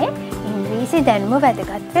යාළුවනේ ඉංග්‍රීසි දැනුම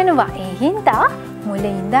වැදගත් වෙනවා. ඒ හින්දා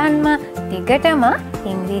මුලින් ඉඳන්ම දිගටම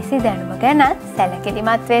ඉංග්‍රීසි දැනුම ගැනත්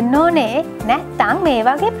සැලකිලිමත් වෙන්න ඕනේ. නැත්නම් මේ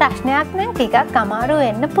වගේ ප්‍රශ්නයක් නම් ටිකක් අමාරු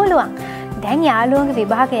වෙන්න පුළුවන්. දැන් යාළුවන්ගේ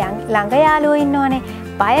විභාගය ළඟ යාළුවෝ ඉන්නෝනේ.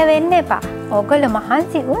 බය වෙන්න එපා. ඔයගොල්ලෝ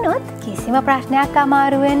මහන්සි වුණොත් කිසිම ප්‍රශ්නයක්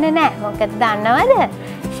අමාරු වෙන්නේ නැහැ. මොකද දන්නවද?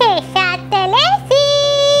 ශේෂාත් ලේසි.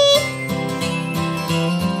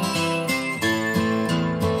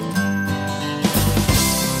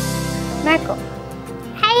 මැකෝ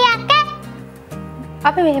ඇයි අක්කා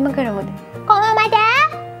අපි මෙහෙම කරමුද? කොහොමද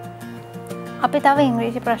අපි තව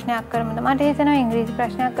ඉංග්‍රීසි ප්‍රශ්නයක් කරමුද? මට හිතෙනවා ඉංග්‍රීසි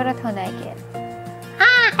ප්‍රශ්නයක් කරත් හොඳයි කියලා.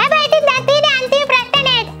 හැබැයි ඉතින් දැන් තියෙන්නේ අන්තිම ප්‍රශ්නේ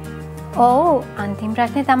නේද ඔව් අන්තිම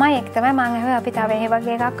ප්‍රශ්නේ තමයි ඒක තමයි මම අහුවේ අපි තව ඒ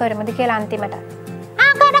වගේ එකක් කරමුද කියලා අන්තිමට.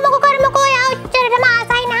 කරමුකෝ යා උච්චරටම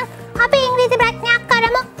ආසයි නම් අපි ඉංග්‍රීසි ප්‍රශ්නයක්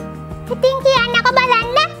කරමු ඉතින් කියන්නකෝ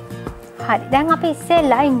බලන්න හරි දැන් අපි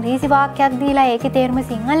ඉස්සෙල්ලා ඉංග්‍රීසි වාක්‍යයක් දීලා ඒකේ තේරුම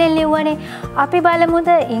සිංහලෙන් ලියුවනේ. අපි බලමුද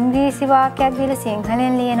ඉංග්‍රීසි වාක්‍යයක් දීලා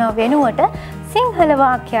සිංහලෙන් ලියනව වෙනුවට සිංහල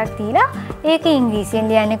වාක්‍යයක් දීලා ඒක ඉංග්‍රීසියෙන්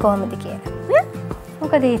ලියන්නේ කොහොමද කියලා.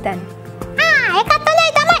 මොකද හිතන්නේ? ඒකත්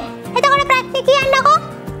හොඳයි තමයි. එතකොට ප්‍රශ්නේ කියන්නකෝ.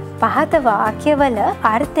 පහත වාක්‍යවල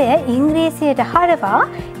අර්ථය ඉංග්‍රීසියට හරවා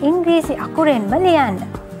ඉංග්‍රීසි අකුරෙන්ම ලියන්න.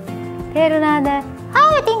 තේරුණාද?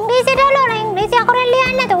 ඔව් ඉංග්‍රීසියට හරවලා ඉංග්‍රීසි අකුරෙන්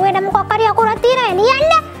ලියන්න. වෙන මොකක් හරි අකුරක් තියෙනවා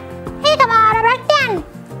ලියන්න. ඒක මාර ප්‍රශ්නයක්.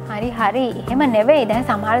 හරි එහෙම නෙවෙයි. දැන්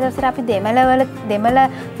සමහර දවසට අපි දෙමළ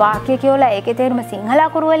වාක්‍ය කියවලා ඒකේ තේරුම සිංහල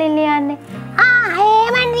අකුරු වලින් ලියන්නේ.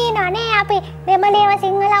 එහෙම නේ අපි දෙමළේව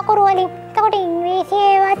සිංහල අකුරු වලින්. එතකොට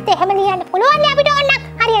ඉංග්‍රීසියේවත් එහෙම ලියන්න පුළුවන් නේ අපිට ඕනනම්.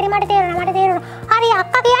 හරි මට තේරුණා. හරි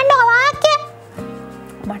අක්කා කියන්නකෝ වාක්‍ය.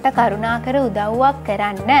 මට කරුණාකර උදව්වක්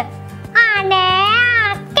කරන්න. නෑ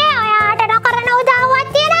අක්කේ ඔයාට නොකරන උදව්වක්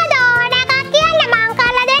තියනවද? ඕන එකක් කියන්න මං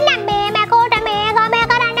කරලා දෙන්නම්. මේ මැකෝට මේ ගමේ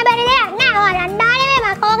කරන්න බැරි දෙයක් නෑ. ඔයාලා ඩානේ මේ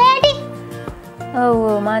මැකෝගේ හැටි. ඔව්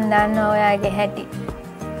මන් දන්නවා ඔයාගේ හැටි.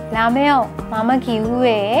 ළමයෝ මම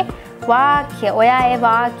කිව්වේ වාක්‍ය ඔයා ඒ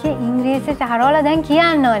වාක්‍ය ඉංග්‍රීසියට හරවලා දැන්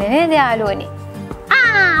කියන්න ඕනේ නේද යාළුවනේ?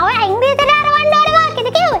 ඔයා ඉංග්‍රීසියට හරවන්න ඕනේ වාක්‍යද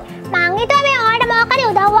කිව්වේ? මං හිතුවා මේ ඔයාට මොකක් හරි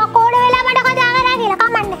උදව්වක් ඕන වෙලා මට කතා කරා කියලා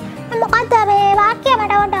කමන්නේ. මොකද්ද මේ වාක්‍ය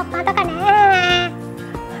මට පොඩ්ඩක් මතක නෑ.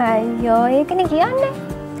 අයියෝ ඒකනේ කියන්නේ.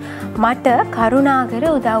 මට කරුණාකර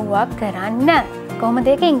උදව්වක් කරන්න. කොහොමද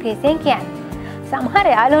ඒක ඉංග්‍රීසියෙන් කියන්නේ? සමහර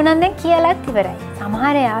යාළුවෝ නම් දැන් කියලාත් ඉවරයි.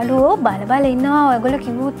 සමහර යාළුවෝ බල ඉන්නවා ඔයගොල්ලෝ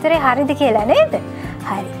කිව්ව උත්තරේ හරිද කියලා නේද?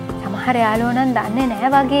 හරි. සමහර යාළුවෝ නම් දන්නේ නැහැ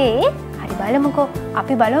වගේ. හරි බලමුකෝ.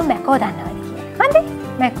 අපි බලමු මැකෝ දන්නවද කියලා. හරි?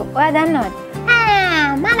 මැකෝ ඔයා දන්නවද?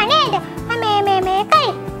 මම නේද? මේකයි.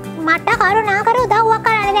 මට කරුණාකර උදව්වක්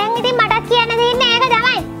කරන්න. දැන් ඉතින් මටත් කියන්න දෙන්නේ ඒක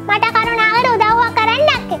තමයි. මට කරුණාකර උදව්වක්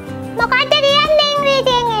කරන්න අක්කේ. මොකද්ද කියන්නේ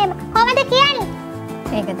ඉංග්‍රීසියෙන් එහෙම? කොහොමද කියන්නේ?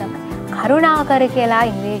 ඒක තමයි. කරුණාකර කියලා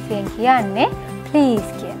ඉංග්‍රීසියෙන් කියන්නේ please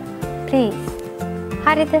කියලා. please.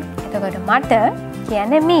 හරිද? එතකොට මට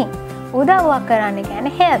කියන්නේ me. උදව්වක් කරන්න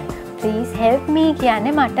කියන්නේ help. please help me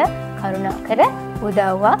කියන්නේ මට කරුණාකර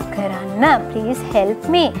උදව්වක් කරන්න. please help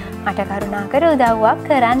me. මට කරුණාකර උදව්වක්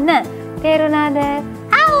කරන්න. තේරුණාද?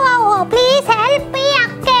 ඔව් please help me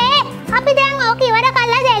අක්කේ. අපි දැන් ඕක ඉවර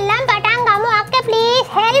කරලා දෙල්ලම් පටන් ගමු අක්කේ please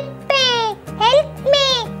help me. help me.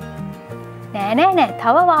 නෑ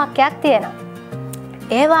තව වාක්‍යයක් තියෙනවා.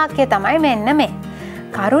 ඒ වාක්‍යය තමයි මෙන්න මේ.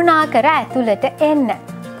 කරුණාකර ඇතුළට එන්න.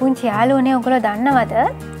 පුංචි යාළුවනේ ඔයගොල්ලෝ දන්නවද?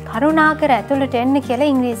 කරුණාකර ඇතුළට එන්න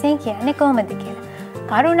කියලා ඉංග්‍රීසියෙන් කියන්නේ කොහොමද කියලා?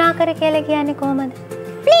 කරුණාකර කියලා කියන්නේ කොහොමද?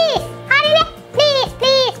 please. හරිනේ.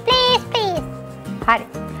 please. හරි.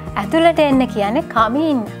 ඇතුළට එන්න කියන්නේ come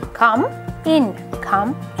in.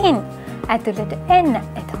 ඇතුළට එන්න.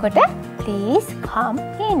 එතකොට please come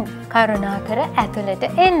in. කරුණාකර ඇතුළට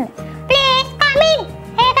එන්න. please come in.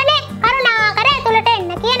 ඒකනේ කරුණාකර ඇතුළට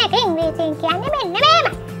එන්න කියන එක ඉංග්‍රීසියෙන් කියන්නේ මෙන්න මේම.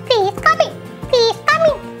 please come in.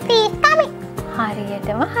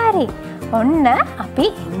 හරියටම හරි. ඔන්න අපි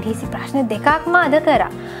ඉංග්‍රීසි ප්‍රශ්න දෙකක්ම අද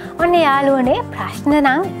කරා. ඔන්න යාළුවනේ ප්‍රශ්න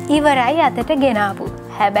නම් ඉවරයි අතට ගෙනාපු.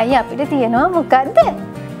 හැබැයි අපිට තියෙනවා මොකද්ද?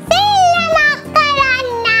 සෙල්ලමක්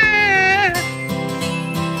කරන්න.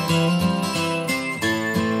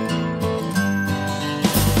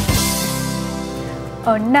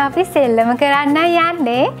 ඔන්න අපි සෙල්ලම කරන්න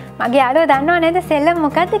යන්නේ. මගේ යාළුවෝ දන්නව නේද සෙල්ලම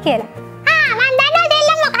මොකද්ද කියලා? මම දන්නවා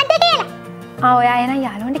සෙල්ලම මොකද්ද කියලා. ඔයා එන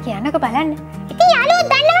යාළුවන්ට කියන්නකෝ බලන්න. ඉතින් යාළුවෝ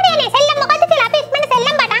දන්නවනේ සෙල්ලම මොකද්ද කියලා. අපි ඉක්මනට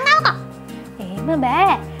සෙල්ලම් පටන් ගමුකෝ. එහෙම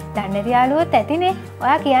බෑ. දන්න යාළුවොත් ඇතිනේ.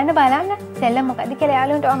 ඔයා කියන්න බලන්න. සෙල්ලම මොකද්ද කියලා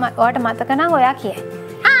යාළුවන්ට ඔයාට මතක නම් ඔයා කියයි.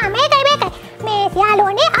 මේකයි. මේ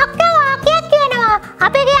යාළුවනේ අක්කා වාක්‍යයක් කියනවා.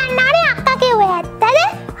 අපි කියන්නානේ අක්කා කිව්වේ ඇත්තද?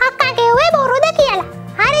 අක්කා කිව්වේ බොරුද කියලා.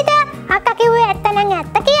 හරිද? අක්කා කිව්වේ ඇත්ත නම්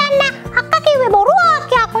ඇත්ත කියන්න. අක්කා කිව්වේ බොරු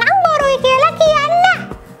වාක්‍යයක් නම් බොරුයි කියලා කියන්න.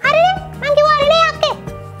 හරිද? මං කිව්වනේ අක්කේ.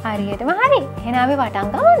 හරියටම හරි. එහෙනම් අපි පටන්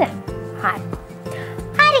ගමුද?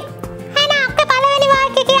 හරි. එහෙනම් අක්කා පළවෙනි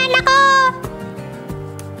වාක්‍ය කියන්නකෝ.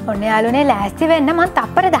 ඔන්න යාළුවනේ ලෑස්ති වෙන්න මම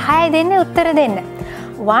තප්පර 10යි දෙන්නේ උත්තර දෙන්න.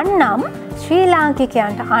 වන්නම් ශ්‍රී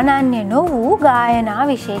ලාංකිකයන්ට අනන්‍ය නොවූ ගායනා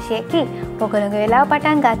විශේෂයකි. ඔයගොල්ලෝගේ වෙලාව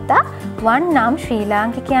පටන් ගත්තා. වන්නම් ශ්‍රී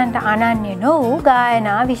ලාංකිකයන්ට අනන්‍ය නොවූ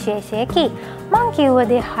ගායනා විශේෂයකි. මං කිව්ව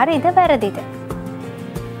දේ හරිද වැරදිද?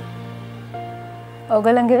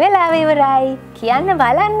 ඔයගොල්ලෝගේ වෙලාව ඉවරයි. කියන්න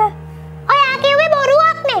බලන්න. ඔයා කිව්වේ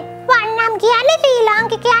බොරුවක් නේ. වන්නම් කියන්නේ ශ්‍රී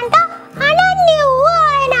ලාංකිකයන්ට අනන්‍ය වූ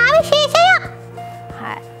ආයනා විශේෂයක්.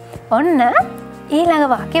 හරි. ඔන්න ඊළඟ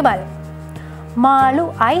වාක්‍ය බලමු. මාළු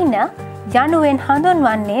අයින යනුවෙන්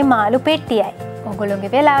හඳුන්වන්නේ මාළු පෙට්ටියයි.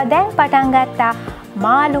 ඔගොල්ලෝගේ වෙලාව දැන් පටන් ගත්තා.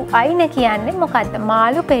 මාළු අයින කියන්නේ මොකද්ද?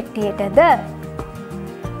 මාළු පෙට්ටියටද?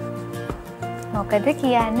 මොකද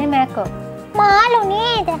කියන්නේ මැකෝ? මාළු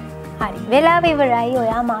නේද? හරි. වෙලාව ඉවරයි.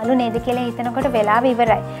 ඔයා මාළු නේද කියලා හිතනකොට වෙලාව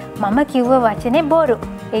ඉවරයි. මම කිව්ව වචනේ බොරු.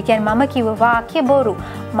 ඒ කියන්නේ මම කිව්ව වාක්‍ය බොරු.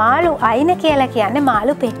 මාළු අයින කියලා කියන්නේ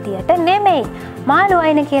මාළු පෙට්ටියට නෙමෙයි. මාළු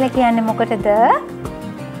අයින කියලා කියන්නේ මොකටද?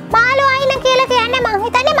 මාළු අයින කියලා කියන්නේ මං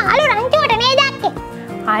හිතන්නේ මාළු රංචුවට නේද අක්කේ?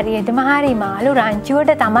 හරියටම හරි. මාළු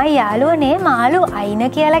රංචුවට තමයි යාළුවනේ මාළු අයින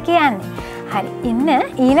කියලා කියන්නේ. හරි. ඉන්න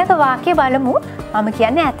ඊළඟ වාක්‍ය බලමු. මම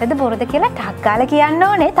කියන්නේ ඇත්තද බොරුද කියලා ටක් ගාලා කියන්න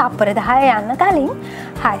ඕනේ. තප්පර 10 යන්න කලින්.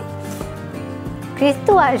 හරි.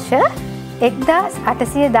 ක්‍රිස්තු වර්ෂ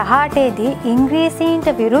 1818 දී ඉංග්‍රීසීන්ට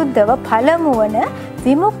විරුද්ධව පළමු වන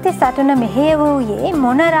විමුක්ති සටන මෙහෙයවූයේ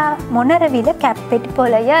මොනරවිල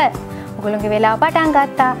කැප්පෙටිපොළය. ඔගොල්ලෝගේ වෙලාව පටන්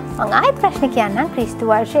ගත්තා. මම ආයෙත් ප්‍රශ්න කියන්නම්. ක්‍රිස්තු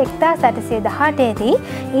වර්ෂ 1818 දී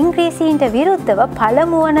ඉංග්‍රීසීන්ට විරුද්ධව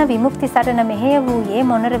පළමු වන විමුක්ති සටන මෙහෙයවූයේ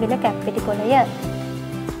මොනරවිල කැප්පෙටිපොළය.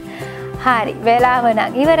 හරි. වෙලාව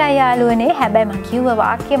නම් ඉවරයි යාළුවනේ. හැබැයි මම කිව්ව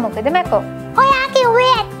වාක්‍ය මොකද මැකෝ? ඔයා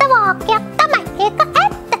කිව්වේ ඇත්ත වාක්‍යයක් තමයි. ඒක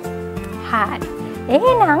ඇත්ත. හරි.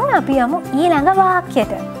 එහෙනම් අපි යමු ඊළඟ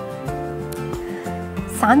වාක්‍යයට.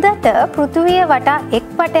 සඳට පෘථුවිය වටා එක්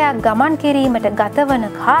වටයක් ගමන් කිරීමට ගතවන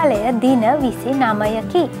කාලය දින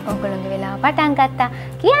 29කි. ඔයගොල්ලෝගේ වෙලාව පටන් ගත්තා.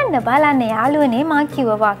 කියන්න බලන්න යාළුවනේ මම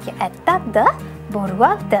කිව්ව වාක්‍ය ඇත්තක්ද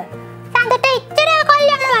බොරුවක්ද? සඳට ඉච්චර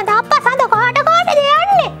කල් යනවාද අප්පා සඳ කාටද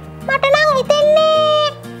යන්නේ? මට නම් හිතෙන්නේ.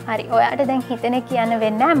 හරි. ඔයාට දැන් හිතන කියන්න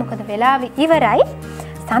වෙන්නේ නැහැ. මොකද වෙලාව ඉවරයි.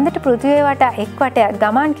 සඳට පෘථුවිය වටා එක් වටයක්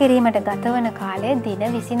ගමන් කිරීමට ගතවන කාලය දින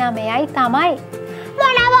 29යි තමයි.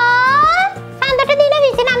 මොනවා? සඳට දින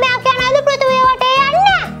 29ක් යනවාද පෘථුවිය වටේ යන්න?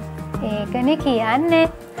 ඒකනේ කියන්නේ.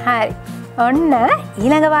 හරි. ඔන්න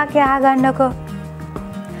ඊළඟ වාක්‍යය අහගන්නකෝ.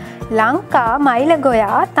 ලංකා මයිල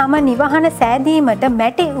ගොයා තම නිවහන සෑදීමට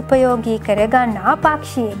මැටි උපයෝගී කරගන්නා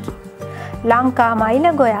පක්ෂියෙකි. ලංකා මයිල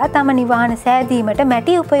ගොයා තම නිවහන සෑදීමට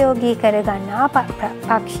මැටි උපයෝගී කරගන්නා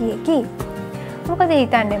පක්ෂියෙකි. මොකද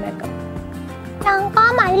හිතන්නේ මැකෝ? ලංකා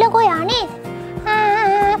මයිල ගොයා නේද?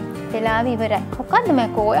 වෙලාව ඉවරයි. මොකද්ද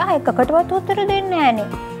මැකෝ? ඔයා එකකටවත් උත්තර දෙන්නේ නැහනේ.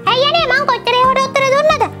 ඇයියනේ මං කොච්චර ඒවට උත්තර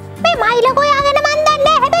දුන්නද? මේ මයිල ගොයා ගැන මන්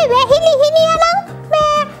දන්නේ. හැබැයි වැහිලි හිනියා නම්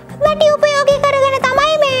මේ මැටි උපයෝගී කරගෙන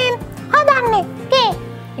තමයි මේ හදන්නේ.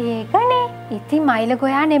 ඒකනේ. ඉතින් මයිල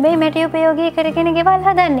ගොයා නෙමෙයි මැටි උපයෝගී කරගෙන ගෙවල්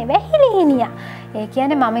හදන්නේ. වැහිලි හිනියා. ඒ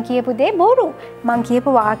කියන්නේ මම කියපු දේ බොරු. මං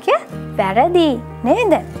කියපු වාක්‍ය වැරදි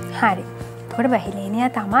නේද? හරි. එතකොට වැහිලි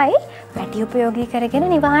හිනියා තමයි මැටි උපයෝගී කරගෙන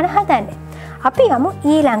නිවහන හදන්නේ. අපි යමු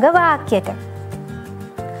ඊළඟ වාක්‍යයට.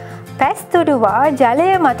 පැස්තුඩුවා ජලය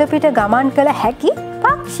මත පිට ගමන් කළ හැකි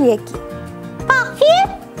පක්ෂියෙකි. පක්ෂිය?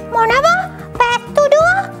 මොනවා?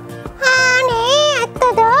 පැස්තුඩුවා? අනේ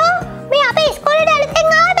ඇත්තද? මේ අපේ ඉස්කෝලේට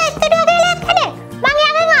අලුතෙන් ආව පැස්තුඩුවා කියලා එක්කනේ. මං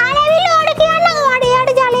යාගෙන් අහලා ඇවිල්ලා ඕඩ කියන්නම්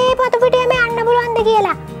ඔයාට ජලයේ මත පිට එමේ යන්න පුළුවන්ද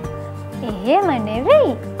කියලා. එහෙම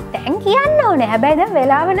නෙවෙයි. දැන් කියන්න ඕනේ. හැබැයි දැන්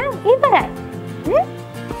වෙලාව නම් ඉවරයි.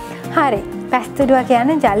 හරි. පැස්තුඩුවා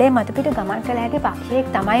කියන්නේ ජලයේ මත පිට ගමන් කළ හැකි පක්ෂියෙක්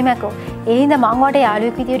තමයි මැකෝ. ඒ හින්දා මං ඔයාට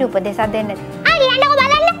යාළුවෙක් විදියට උපදේශයක් දෙන්නද? කියන්නකෝ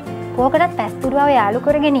බලන්න. කෝකටත් පැස්තුඩුවාව යාළු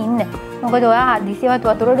කරගෙන ඉන්න. මොකද ඔයා හදිසියවත්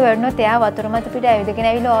වතුරට වැටුනොත් එයා වතුර මත පිට ඇවිදගෙන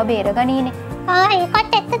ඇවිල්ලා ඔයා බේරගනීනේ.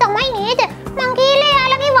 ඒකත් ඇත්ත තමයි නේද? මං කියලා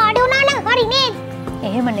යාළගේ වාඩි වුණා නම් හරි නේද?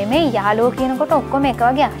 එහෙම නෙමෙයි. යාළුවෝ කියනකොට ඔක්කොම එක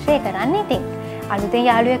වගේ ආශ්‍රය කරන්නේ ඉතින්. අලුතෙන්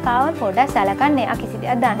යාළුවෙක් ආවම පොඩ්ඩක් සැලකන්න. එයා කිසි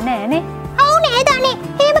දෙයක් දන්නේ නැහනේ. ඔව් නේද අනේ.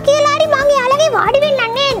 එහෙම කියලා හරි මං යාළගේ වාඩි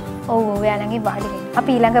වෙන්නම් නේද? ඔව් ඔව් යාළගේ වාඩි වෙන්න.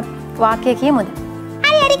 අපි ඊළඟ වාක්‍යය කියමුද?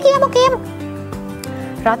 හරි කියමු.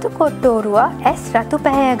 රතු කොට්ටෝරුවා ඇස් රතු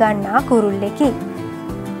පැහැය ගන්නා කුරුල්ලෙකි.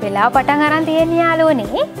 වෙලාව පටන් අරන් තියෙන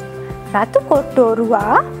යාළුවනේ. රතු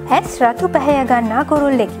කොට්ටෝරුවා ඇස් රතු පැහැය ගන්නා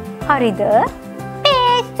කුරුල්ලෙකි. හරිද?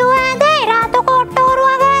 පේස්තුවගේ රතු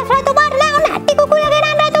කොට්ටෝරුවාගේ රතු පාට නෑ. නැටි කුකුලගේ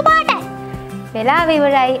නම් රතු පාටයි. වෙලාව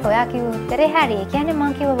ඉවරයි. ඔයා කිව්ව උත්තරේ හරි. ඒ කියන්නේ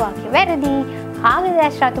මං කිව්ව වාක්‍ය වැරදි. ආගේ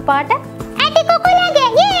ඇස් රතු පාට ඇටි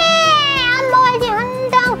කුකුලගේ. අම්මෝ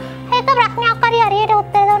ජහන්දම්. ඒක ප්‍රශ්නයක් හරියට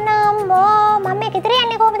උත්තර දුන්නා අම්මෝ. මම මේක ඉදිරිය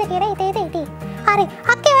යන්නේ කොහොමද කියලා හිතේ. හරි.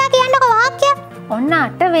 අක්කේ ඔයා කියන්නකෝ වාක්‍ය. ඔන්න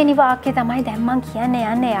 8 වෙනි වාක්‍ය තමයි දැන් මං කියන්න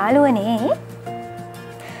යන්නේ යාළුවනේ.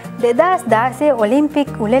 2016 ඔලිම්පික්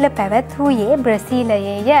උළෙල පැවැත්වූයේ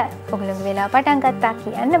බ්‍රසීලයේය. ඔයගොල්ලෝගේ වෙලාව පටන් ගත්තා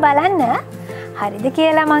කියන්න බලන්න. හරිද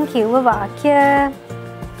කියලා මං කිව්ව වාක්‍ය.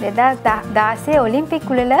 2016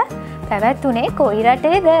 ඔලිම්පික් උළෙල පැවැත්ුනේ කොයි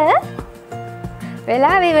රටේද?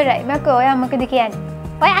 වෙලාව ඉවරයි. ඔයා මොකද කියන්නේ?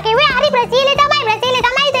 ඔයා කිව්වේ හරි බ්‍රසීලේ තමයි. බ්‍රසීලේ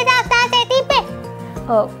තමයි 2016 තිබ්බේ.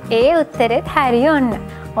 ඔව් ඒ උත්තරෙත් හරි ඔන්න.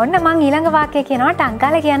 ඔන්න මං ඊළඟ වාක්‍යය කියනවා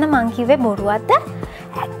ටංකාල කියන්න මං කිව්වේ බොරුවක්ද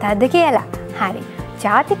ඇත්තද කියලා. හරි.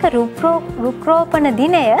 ජාතික රුක්රෝපණ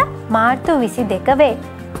දිනය මාර්තු 22 වේ.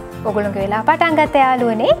 ඔයගොල්ලෝගේ වෙලා පටන් ගත්ත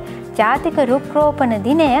යාළුවනේ ජාතික රුක්රෝපණ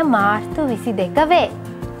දිනය මාර්තු 22 වේ.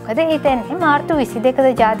 මොකද හිතන්නේ මාර්තු 22ද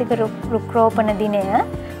ජාතික රුක්රෝපණ දිනය?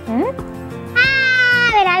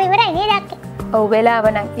 වෙලාව ඉවරයි නේද අක්කේ? ඔව් වෙලාව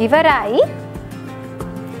නම් ඉවරයි.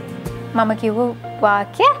 මම කිව්ව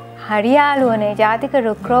වාක්‍ය හරි යාළුවනේ ජාතික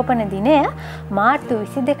රුක්රෝපණ දිනය මාර්තු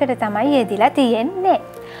 22ට තමයි යෙදිලා තියෙන්නේ.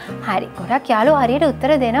 හරි. ගොඩක් යාළුවෝ හරියට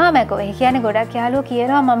උත්තර දෙනවා මැකෝ. ඒ කියන්නේ ගොඩක් යාළුවෝ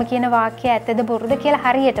කියනවා මම කියන වාක්‍ය ඇත්තද බොරුද කියලා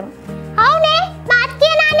හරියටම. ඔව්නේ මාත්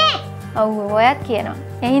කියනවානේ. ඔව් ඔයත් කියනවා.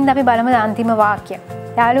 එහෙනම් අපි බලමු අන්තිම වාක්‍ය.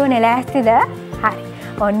 යාළුවනේ ලෑස්තිද? හරි.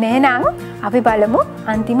 ඔන්න එහෙනම් අපි බලමු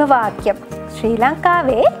අන්තිම වාක්‍ය. ශ්‍රී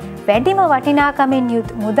ලංකාවේ වැඩිම වටිනාකමින් යුත්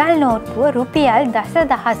මුදල් නෝට්ටුව රුපියල්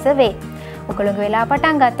 10,000 වේ. ඔයගොල්ලෝගේ වෙලා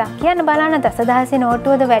පටන් ගත්තා. කියන්න බලන්න 10,000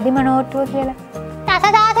 නෝට්ටුවද වැඩිම නෝට්ටුව කියලා.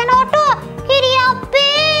 10,000 නෝට්ටුව. කිරි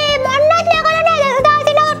අප්පේ මොන්නත් ලගලනේ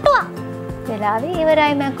 10,000 නෝට්ටුව. වෙලාවේ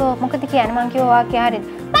ඉවරයි මැකෝ. මොකද කියන්නේ මං කිව්ව වාක්‍ය හරිද?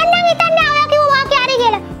 මම නම් හිතන්නේ ඔයා කිව්ව වාක්‍ය හරි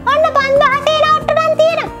කියලා. ඔන්න 5,000 නෝට්ටු නම්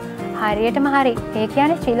තියෙනවා. හරියටම හරි. ඒ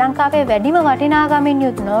කියන්නේ ශ්‍රී ලංකාවේ වැඩිම වටිනාකමින්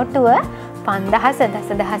යුත් නෝට්ටුව 5,000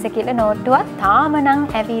 10,000 කියලා නෝට්ටුවක් තාම නම්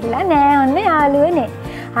ඇවිල්ලා නෑ ඔන්න යාළුවනේ.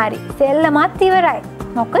 හරි. සෙල්ලමත් ඉවරයි.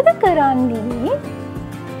 මොකද කරන්නේ?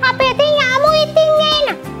 අපි ඉතින් යමු ඉතින් එන.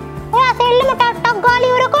 ඔයා සෙල්ලම ටට්ටක් ගාලා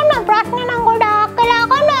ඉවර කරනවා. ප්‍රශ්න නම් ගොඩාක් කළා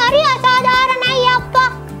කරනවා. හරි අසාධාරණයි අප්පා.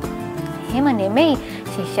 එහෙම නෙමෙයි.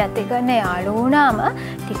 ශිෂ්‍යත් එක්ක යාළු වුණාම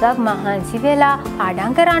ටිකක් මහන්සි වෙලා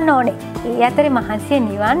පාඩම් කරන්න ඕනේ. ඒ අතරේ මහන්සිය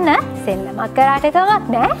නිවන්න සෙල්ලමක් කරාට කමක්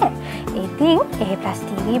නැහැ. ඉතින්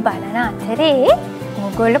A+TV බලන අතරේ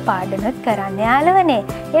ඕගොල්ලෝ පාඩමත් කරන්න යාළුවනේ.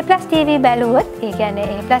 A+TV බැලුවොත්, ඒ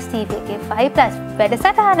කියන්නේ A+TV එකේ 5+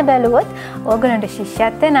 වැඩසටහන බැලුවොත් ඕගොල්ලන්ට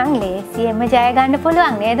ශිෂ්‍යත්ව නම් ලේසියෙන්ම ජය ගන්න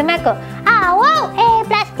පුළුවන් නේද මැකෝ? ඔව්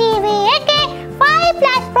A+TV එකේ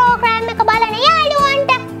 5+ ප්‍රෝග්‍රෑම් එක බලන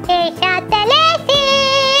යාළුවන්ට ඒෂත් ලේසි.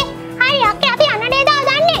 හරි ඔකේ අපි යන්න නේද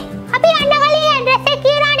හදන්නේ? අපි යන්න කලින් ඇඩ්‍රස් එක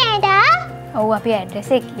කියනවා නේද? ඔව් අපි ඇඩ්‍රස්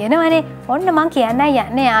එක කියනවනේ. ඔන්න මං කියන්නයි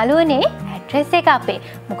යන්නේ යාළුවනේ ඇඩ්‍රස් එක අපේ.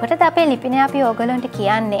 මොකටද අපේ ලිපිනේ අපි ඕගොල්ලන්ට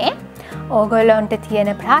කියන්නේ? ඕගොල්ලන්ට තියෙන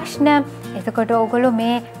ප්‍රශ්න, එතකොට ඕගොල්ලෝ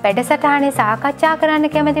මේ වැඩසටහනේ සාකච්ඡා කරන්න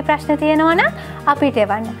කැමති ප්‍රශ්න තියෙනවා නම් අපිට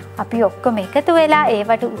එවන්න. අපි ඔක්කොම එකතු වෙලා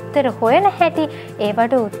ඒවට උත්තර හොයන හැටි,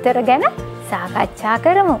 ඒවට උත්තර ගැන සාකච්ඡා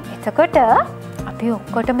කරමු. එතකොට අපි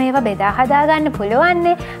ඔක්කොටම ඒවා බෙදා හදා ගන්න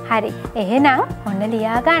පුළුවන්නේ. හරි. එහෙනම් ඔන්න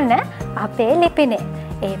ලියා ගන්න අපේ ලිපිනේ.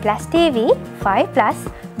 A+TV 5+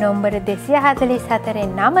 නොම්බර 244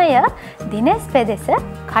 9 දිනස් පෙදෙස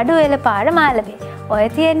කඩුවෙල පාර මාළඹේ. ඔය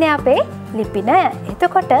තියෙන්නේ අපේ ලිපින.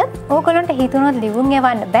 එතකොට ඕගොල්ලන්ට හිතුනොත් ලියුම්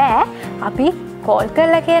යවන්න බෑ. අපි කෝල්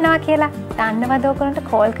කරලා කියනවා කියලා. දන්නවද ඕගොල්ලන්ට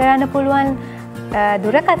කෝල් කරන්න පුළුවන්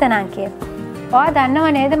දුරකථන අංකය? ඔයා දන්නව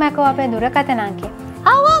නේද මකෝ අපේ දුරකථන අංකය?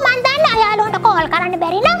 ඔව් මම දන්නවා. යාළුවන්ට කෝල් කරන්න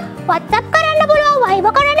බැරි නම් WhatsApp කරන්න පුළුවන්,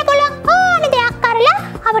 Viber කරන්න පුළුවන්. ඕන දෙයක් කරලා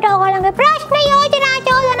අපිට ඕගොල්ලන්ගේ ප්‍රශ්න, යෝජනා,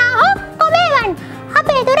 චෝදනා ඔක්කොම එවන්න.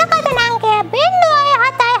 අපේ දුරකථන අංකය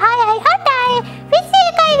 0766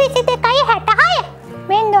 21 22 66.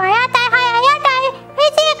 0766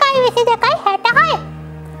 21 22 66.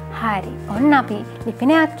 හරි. ඔන්න අපි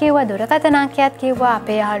ලිපිනයක් කිව්වා, දුරකථන අංකයක් කිව්වා,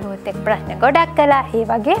 අපේ යාළුවොත් එක්ක ප්‍රශ්න ගොඩක් කළා. ඒ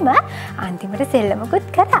වගේම අන්තිමට සෙල්ලමකුත්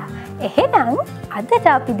කළා. එහෙනම් අදට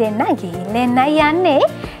අපි දෙන්න ගිහින් එන්නයි යන්නේ.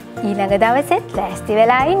 ඊළඟ දවසෙත් ලෑස්ති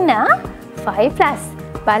වෙලා ඉන්න 5+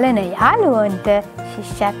 බලන යාළුවන්ට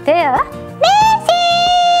ශිෂ්‍යත්වය